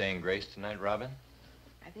mind saying grace tonight, Robin?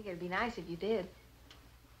 I think it'd be nice if you did.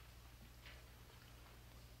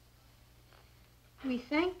 We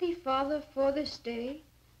thank thee, Father, for this day.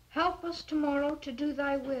 Help us tomorrow to do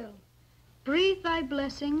thy will. Breathe thy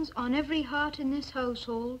blessings on every heart in this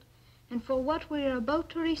household, and for what we are about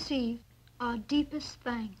to receive, our deepest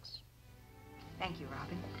thanks. Thank you,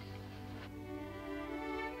 Robin.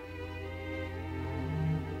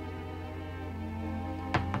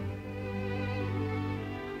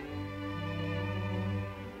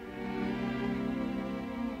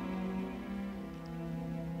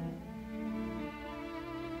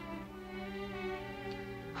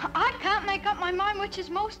 I can't make up my mind which is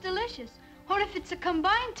most delicious, or if it's a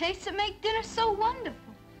combined taste that make dinner so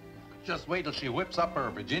wonderful. Just wait till she whips up her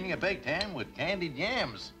Virginia baked ham with candied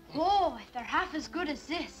yams. Oh, if they're half as good as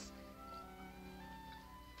this.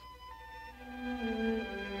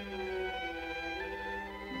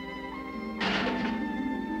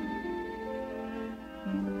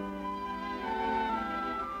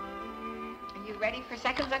 Are you ready for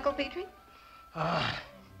seconds, Uncle Petrie?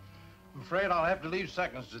 I'm afraid I'll have to leave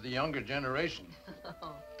seconds to the younger generation.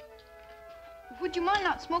 Would you mind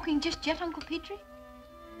not smoking just yet, Uncle Petrie?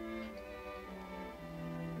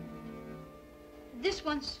 This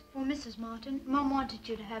one's for Mrs. Martin. Mom wanted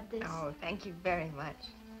you to have this. Oh, thank you very much.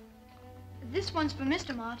 This one's for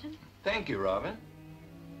Mr. Martin. Thank you, Robin.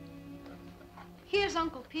 Here's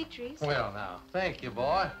Uncle Petrie's. Well, now, thank you,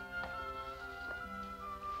 boy.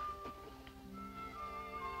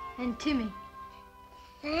 And Timmy.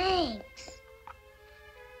 Thanks.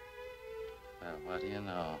 Well, what do you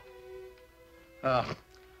know?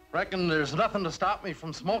 Reckon there's nothing to stop me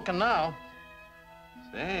from smoking now.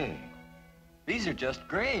 Say, these are just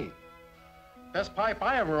great. Best pipe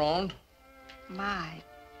I ever owned. My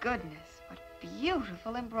goodness, what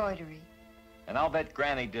beautiful embroidery. And I'll bet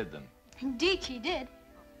Granny did them. Indeed she did.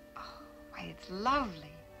 Oh, why, it's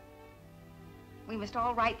lovely. We must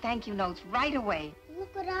all write thank you notes right away.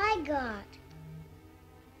 Look what I got.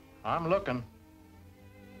 I'm looking.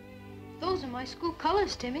 Those are my school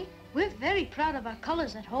colors, Timmy. We're very proud of our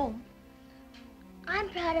colors at home. I'm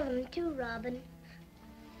proud of them too, Robin.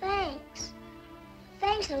 Thanks. Thanks.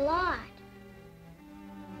 Thanks a lot.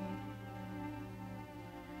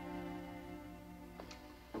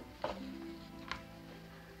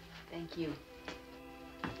 Thank you.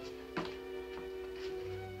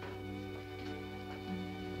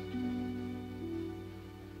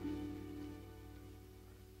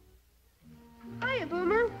 Hiya,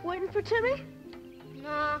 Boomer. Waiting for Timmy?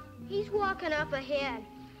 Nah, he's walking up ahead.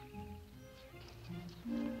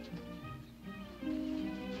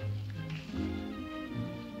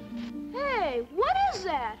 Hey, what is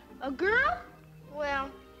that? A girl? Well,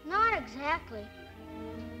 not exactly.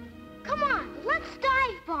 Come on, let's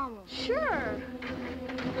dive bomb him. Sure.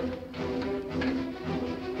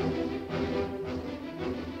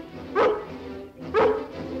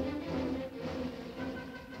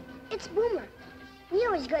 It's Boomer. We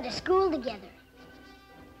always go to school together.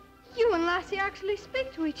 You and Lassie actually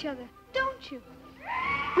speak to each other, don't you?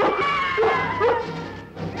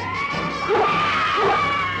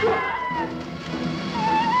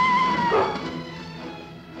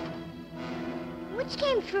 Which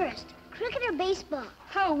came first, cricket or baseball?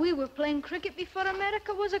 Oh, we were playing cricket before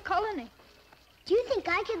America was a colony. Do you think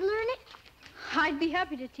I could learn it? I'd be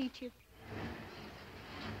happy to teach you.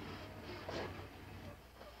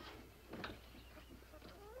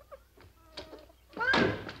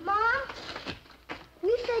 Mom,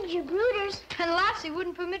 we fed your brooders. And Lassie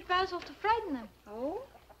wouldn't permit Basil to frighten them. Oh?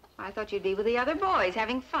 I thought you'd be with the other boys,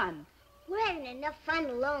 having fun. We're having enough fun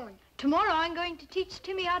alone. Tomorrow I'm going to teach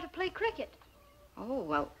Timmy how to play cricket. Oh,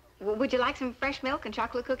 well, would you like some fresh milk and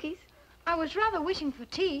chocolate cookies? I was rather wishing for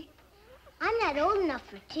tea. I'm not old enough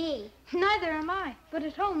for tea. Neither am I, but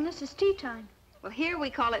at home this is tea time. Well, here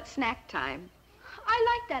we call it snack time.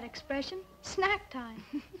 I like that expression, snack time.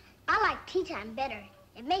 I like tea time better.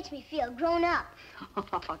 It makes me feel grown up. Oh,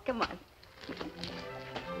 come on.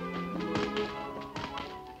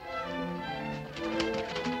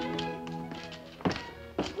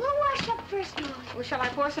 We'll wash up first, Mom. Well, shall I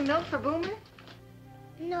pour some milk for Boomer?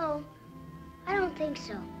 No, I don't think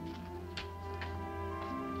so.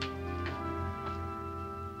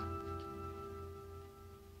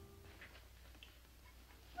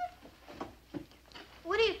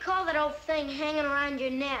 What do you call that old thing hanging around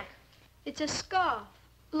your neck? It's a scarf.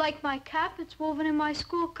 Like my cap, it's woven in my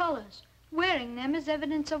school colors. Wearing them is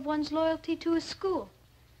evidence of one's loyalty to his school.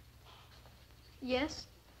 Yes?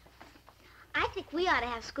 I think we ought to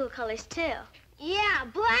have school colors, too. Yeah,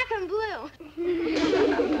 black and blue.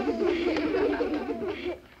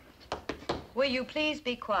 Will you please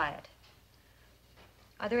be quiet?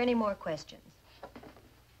 Are there any more questions?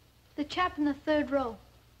 The chap in the third row.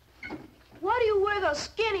 Why do you wear those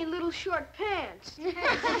skinny little short pants?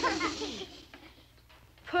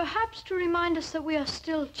 Perhaps to remind us that we are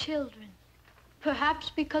still children. Perhaps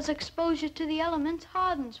because exposure to the elements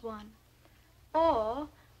hardens one. Or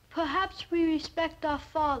perhaps we respect our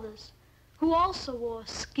fathers, who also wore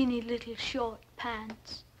skinny little short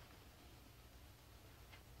pants.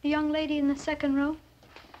 The young lady in the second row.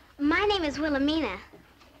 My name is Wilhelmina.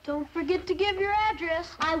 Don't forget to give your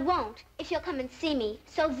address. I won't, if you'll come and see me.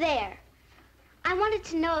 So there. I wanted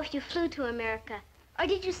to know if you flew to America, or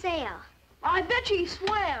did you sail? I bet you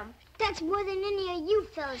swam. That's more than any of you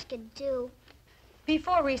fellas could do.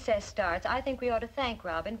 Before recess starts, I think we ought to thank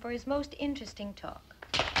Robin for his most interesting talk.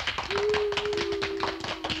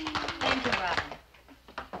 Thank you, Robin.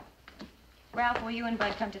 Ralph, will you and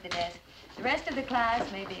Bud come to the desk? The rest of the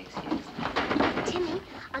class may be excused. Timmy,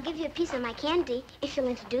 I'll give you a piece of my candy if you'll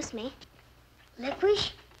introduce me.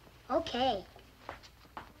 Licorice? Okay.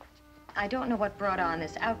 I don't know what brought on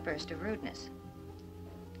this outburst of rudeness.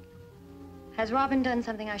 Has Robin done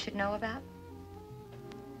something I should know about?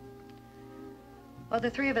 Well,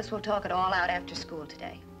 the three of us will talk it all out after school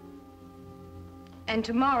today. And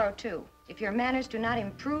tomorrow, too, if your manners do not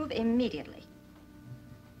improve immediately.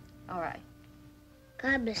 All right.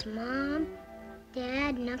 God bless Mom,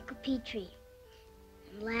 Dad, and Uncle Petrie,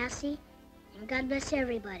 and Lassie, and God bless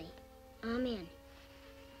everybody. Amen.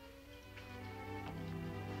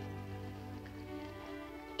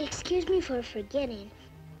 Excuse me for forgetting,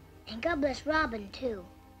 and God bless Robin, too.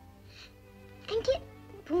 And get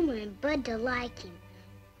Boomer and Bud to like him,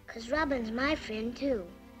 'cause Robin's my friend, too.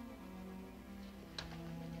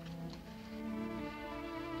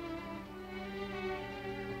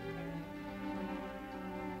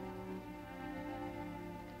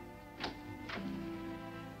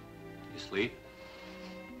 You sleep?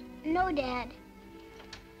 No, Dad.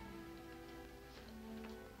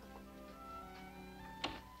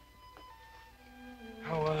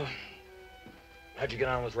 How'd you get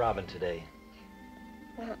on with Robin today?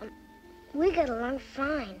 We got along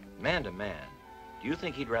fine. Man to man. Do you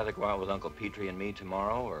think he'd rather go out with Uncle Petrie and me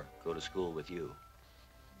tomorrow or go to school with you?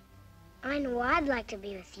 I know I'd like to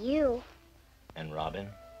be with you. And Robin?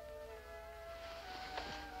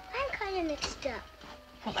 I'm kind of mixed up.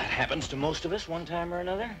 Well, that happens to most of us one time or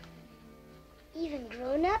another. Even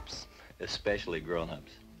grown-ups? Especially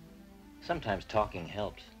grown-ups. Sometimes talking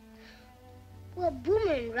helps. Well,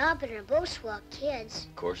 Boomer and Robin are both swell kids.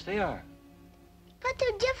 Of course they are. But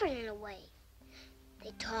they're different in a way.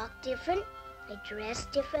 They talk different. They dress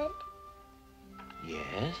different.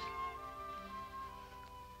 Yes?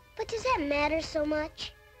 But does that matter so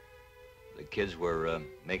much? The kids were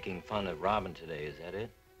making fun of Robin today, is that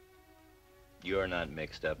it? You're not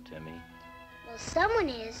mixed up, Timmy. Well, someone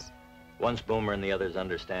is. Once Boomer and the others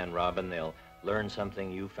understand Robin, they'll learn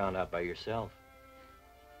something you found out by yourself.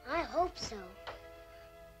 I hope so.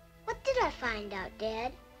 What did I find out,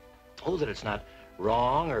 Dad? Oh, that it's not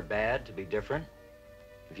wrong or bad to be different.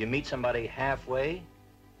 If you meet somebody halfway,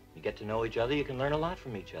 you get to know each other, you can learn a lot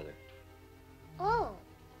from each other. Oh.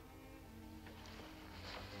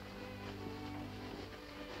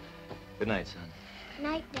 Good night, son. Good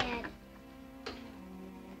night, Dad.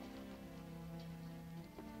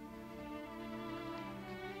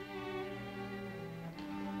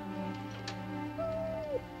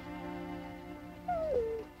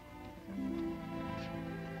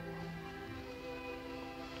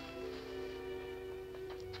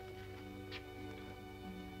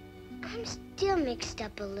 I'm still mixed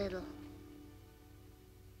up a little.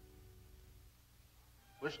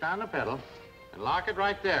 Push down the pedal and lock it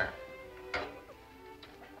right there.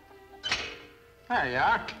 There you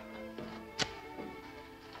are.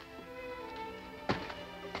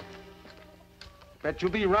 Bet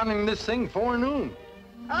you'll be running this thing forenoon.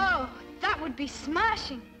 Oh, that would be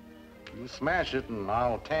smashing. You smash it and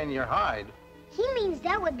I'll tan your hide. He means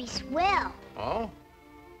that would be swell. Oh?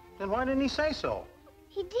 Then why didn't he say so?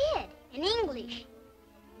 He did, in English.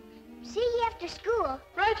 See you after school.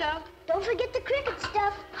 Righto. Don't forget the cricket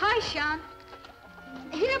stuff. Hi, Sean.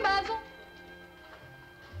 Here, Basil.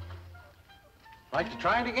 Like to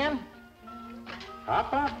try it again?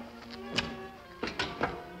 Hop up.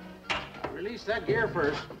 Release that gear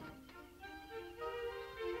first.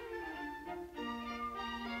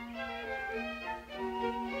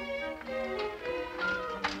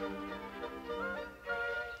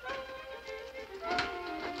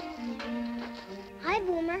 Hi,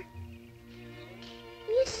 Boomer.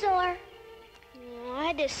 You sore? No, I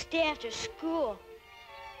had to stay after school.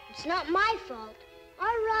 It's not my fault. Or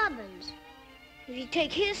Robin's. If you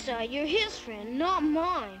take his side, you're his friend, not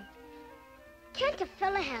mine. Can't a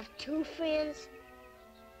fella have two friends?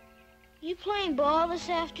 You playing ball this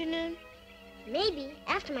afternoon? Maybe,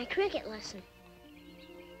 after my cricket lesson.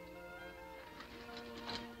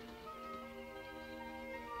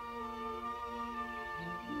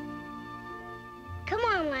 Come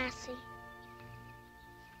on, Lassie.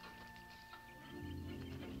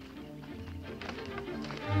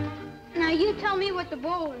 Now you tell me what the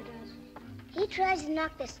bowler does. He tries to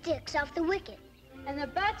knock the sticks off the wicket. And the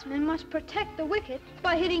batsman must protect the wicket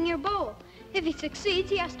by hitting your bowl. If he succeeds,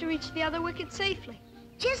 he has to reach the other wicket safely.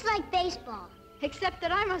 Just like baseball. Except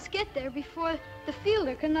that I must get there before the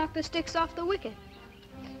fielder can knock the sticks off the wicket.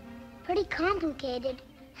 Pretty complicated.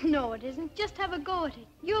 No, it isn't. Just have a go at it.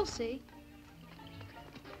 You'll see.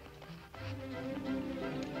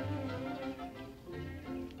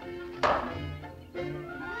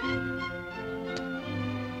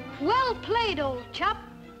 Well played, old chap.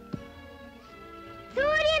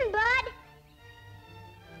 Throw it in, bud.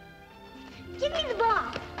 Give me the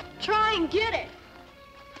ball. Try and get it.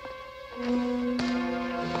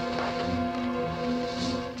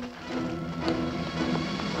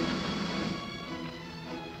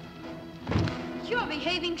 You're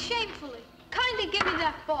behaving shamefully. Kindly give me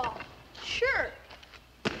that ball. Sure.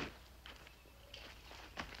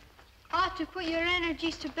 Ought to put your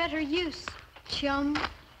energies to better use, chum.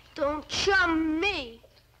 Don't chum me.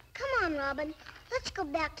 Come on, Robin. Let's go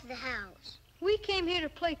back to the house. We came here to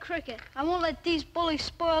play cricket. I won't let these bullies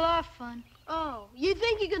spoil our fun. Oh, you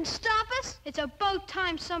think you can stop us? It's about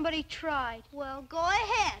time somebody tried. Well, go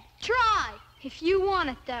ahead. Try. If you want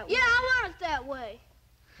it that way. Yeah, I want it that way.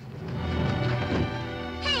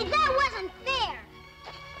 Hey, that wasn't fair.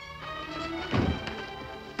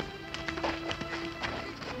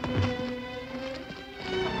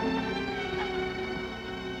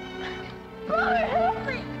 Brother, help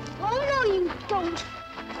me. Oh, no, you don't.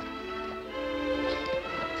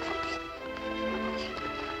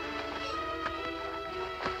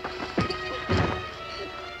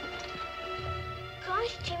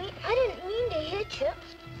 Gosh, Jimmy, I didn't mean to hit you.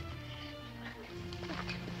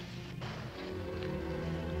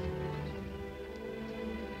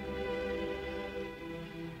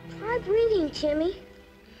 Timmy?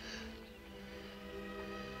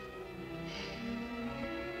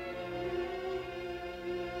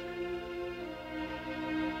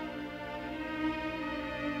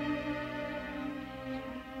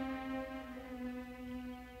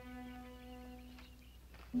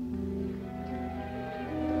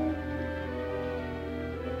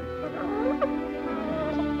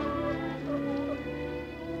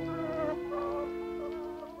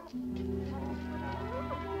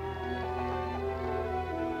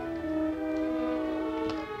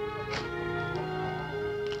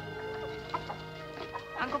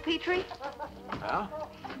 Uncle Petrie, Yeah?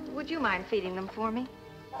 would you mind feeding them for me?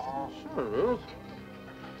 Sure, Ruth.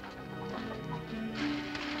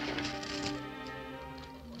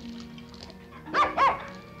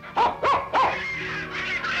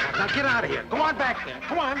 Now get out of here. Go on back there.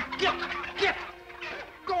 Come on. Get.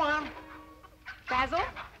 Go on. Basil?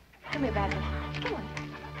 Come here, Basil. Come on.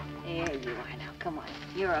 There you are now. Come on.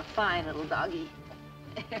 You're a fine little doggy.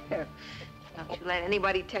 Don't you let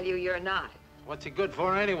anybody tell you you're not. What's he good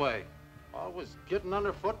for anyway? Always getting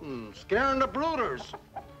underfoot and scaring the brooders.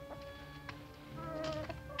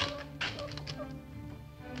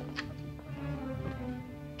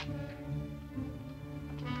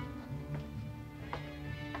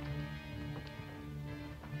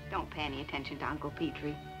 Don't pay any attention to Uncle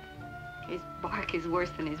Petrie. His bark is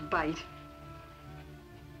worse than his bite.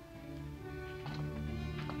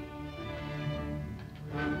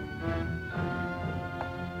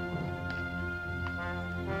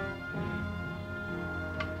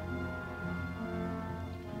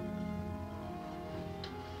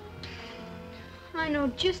 I know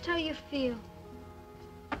just how you feel.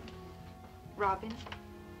 Robin?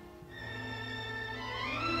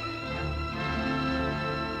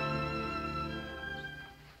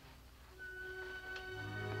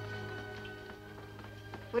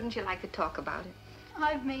 Wouldn't you like to talk about it?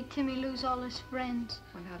 I've made Timmy lose all his friends.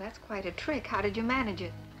 Well, now, that's quite a trick. How did you manage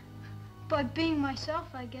it? By being myself,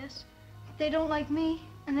 I guess. They don't like me,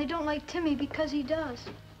 and they don't like Timmy because he does.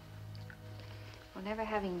 Well, never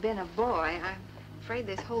having been a boy, I'm afraid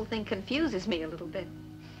this whole thing confuses me a little bit.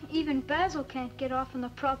 Even Basil can't get off on the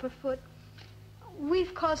proper foot.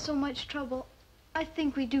 We've caused so much trouble. I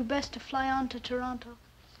think we do best to fly on to Toronto.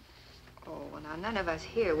 Oh, well, now, none of us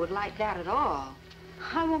here would like that at all.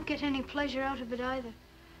 I won't get any pleasure out of it either.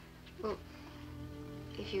 Well,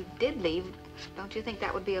 if you did leave, don't you think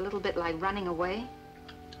that would be a little bit like running away?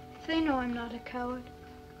 They know I'm not a coward.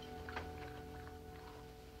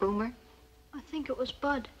 Boomer? I think it was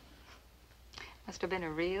Bud. Must have been a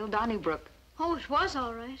real Donnybrook. Oh, it was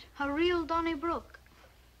all right. A real Donnybrook.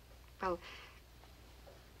 Well,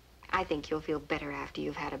 I think you'll feel better after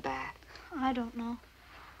you've had a bath. I don't know.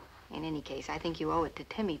 In any case, I think you owe it to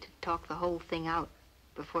Timmy to talk the whole thing out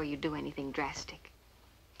before you do anything drastic.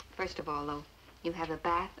 First of all, though, you have a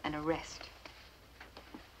bath and a rest.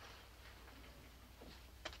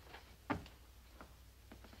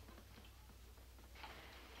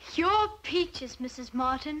 You're peaches, Mrs.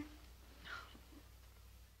 Martin.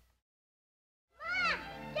 Mom!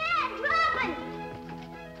 Dad! Robin!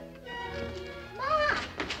 Mom!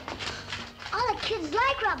 All the kids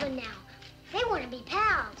like Robin now. They want to be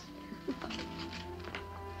pals.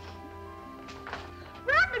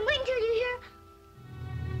 Robin, wait until you hear...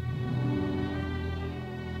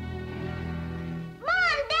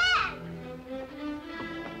 Mom! Dad!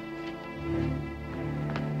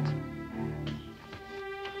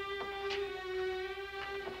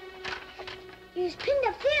 He was pinned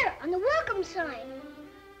up there on the welcome sign.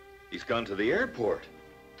 He's gone to the airport.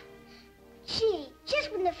 Gee,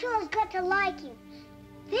 just when the fellas got to like him.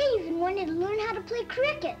 They even wanted to learn how to play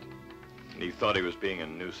cricket. And he thought he was being a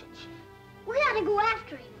nuisance. We ought to go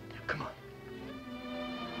after him. Come on.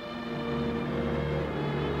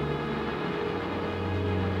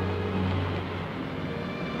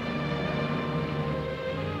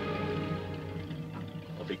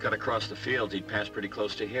 Well, if he cut across the fields, he'd pass pretty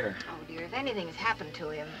close to here. Oh, dear, if anything has happened to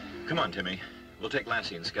him. Come on, Timmy. We'll take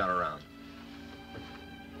Lassie and scout around.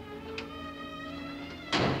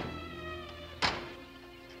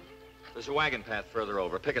 There's a wagon path further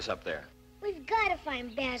over. Pick us up there. We've got to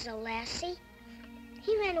find Basil, Lassie.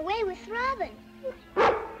 He ran away with Robin.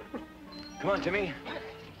 Come on, Timmy.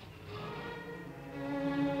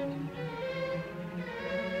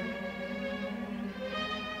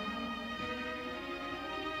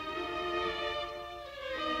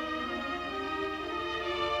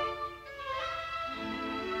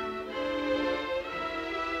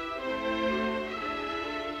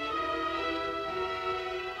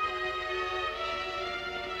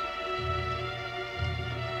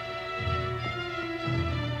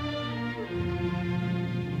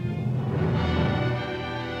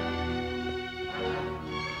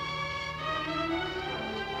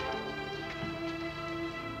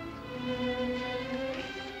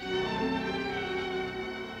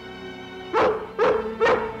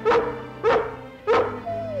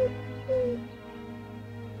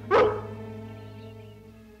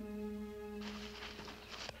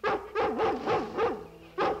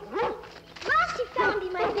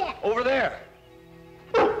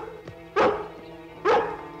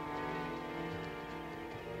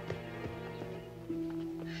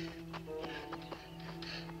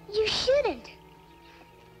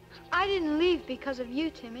 leave because of you,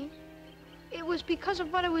 Timmy. It was because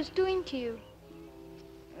of what I was doing to you.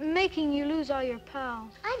 Making you lose all your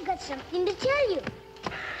pals. I've got something to tell you.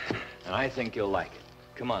 And I think you'll like it.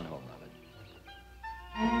 Come on home,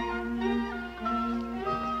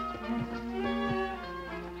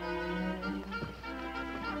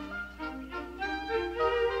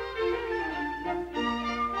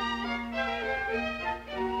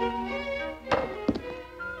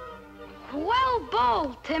 Well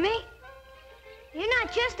bowled, Timmy. You're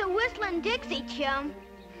not just a whistling Dixie chum.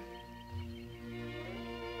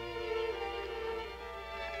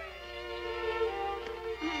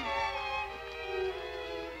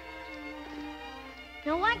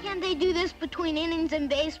 Now, why can't they do this between innings in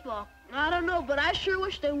baseball? I don't know, but I sure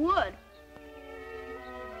wish they would.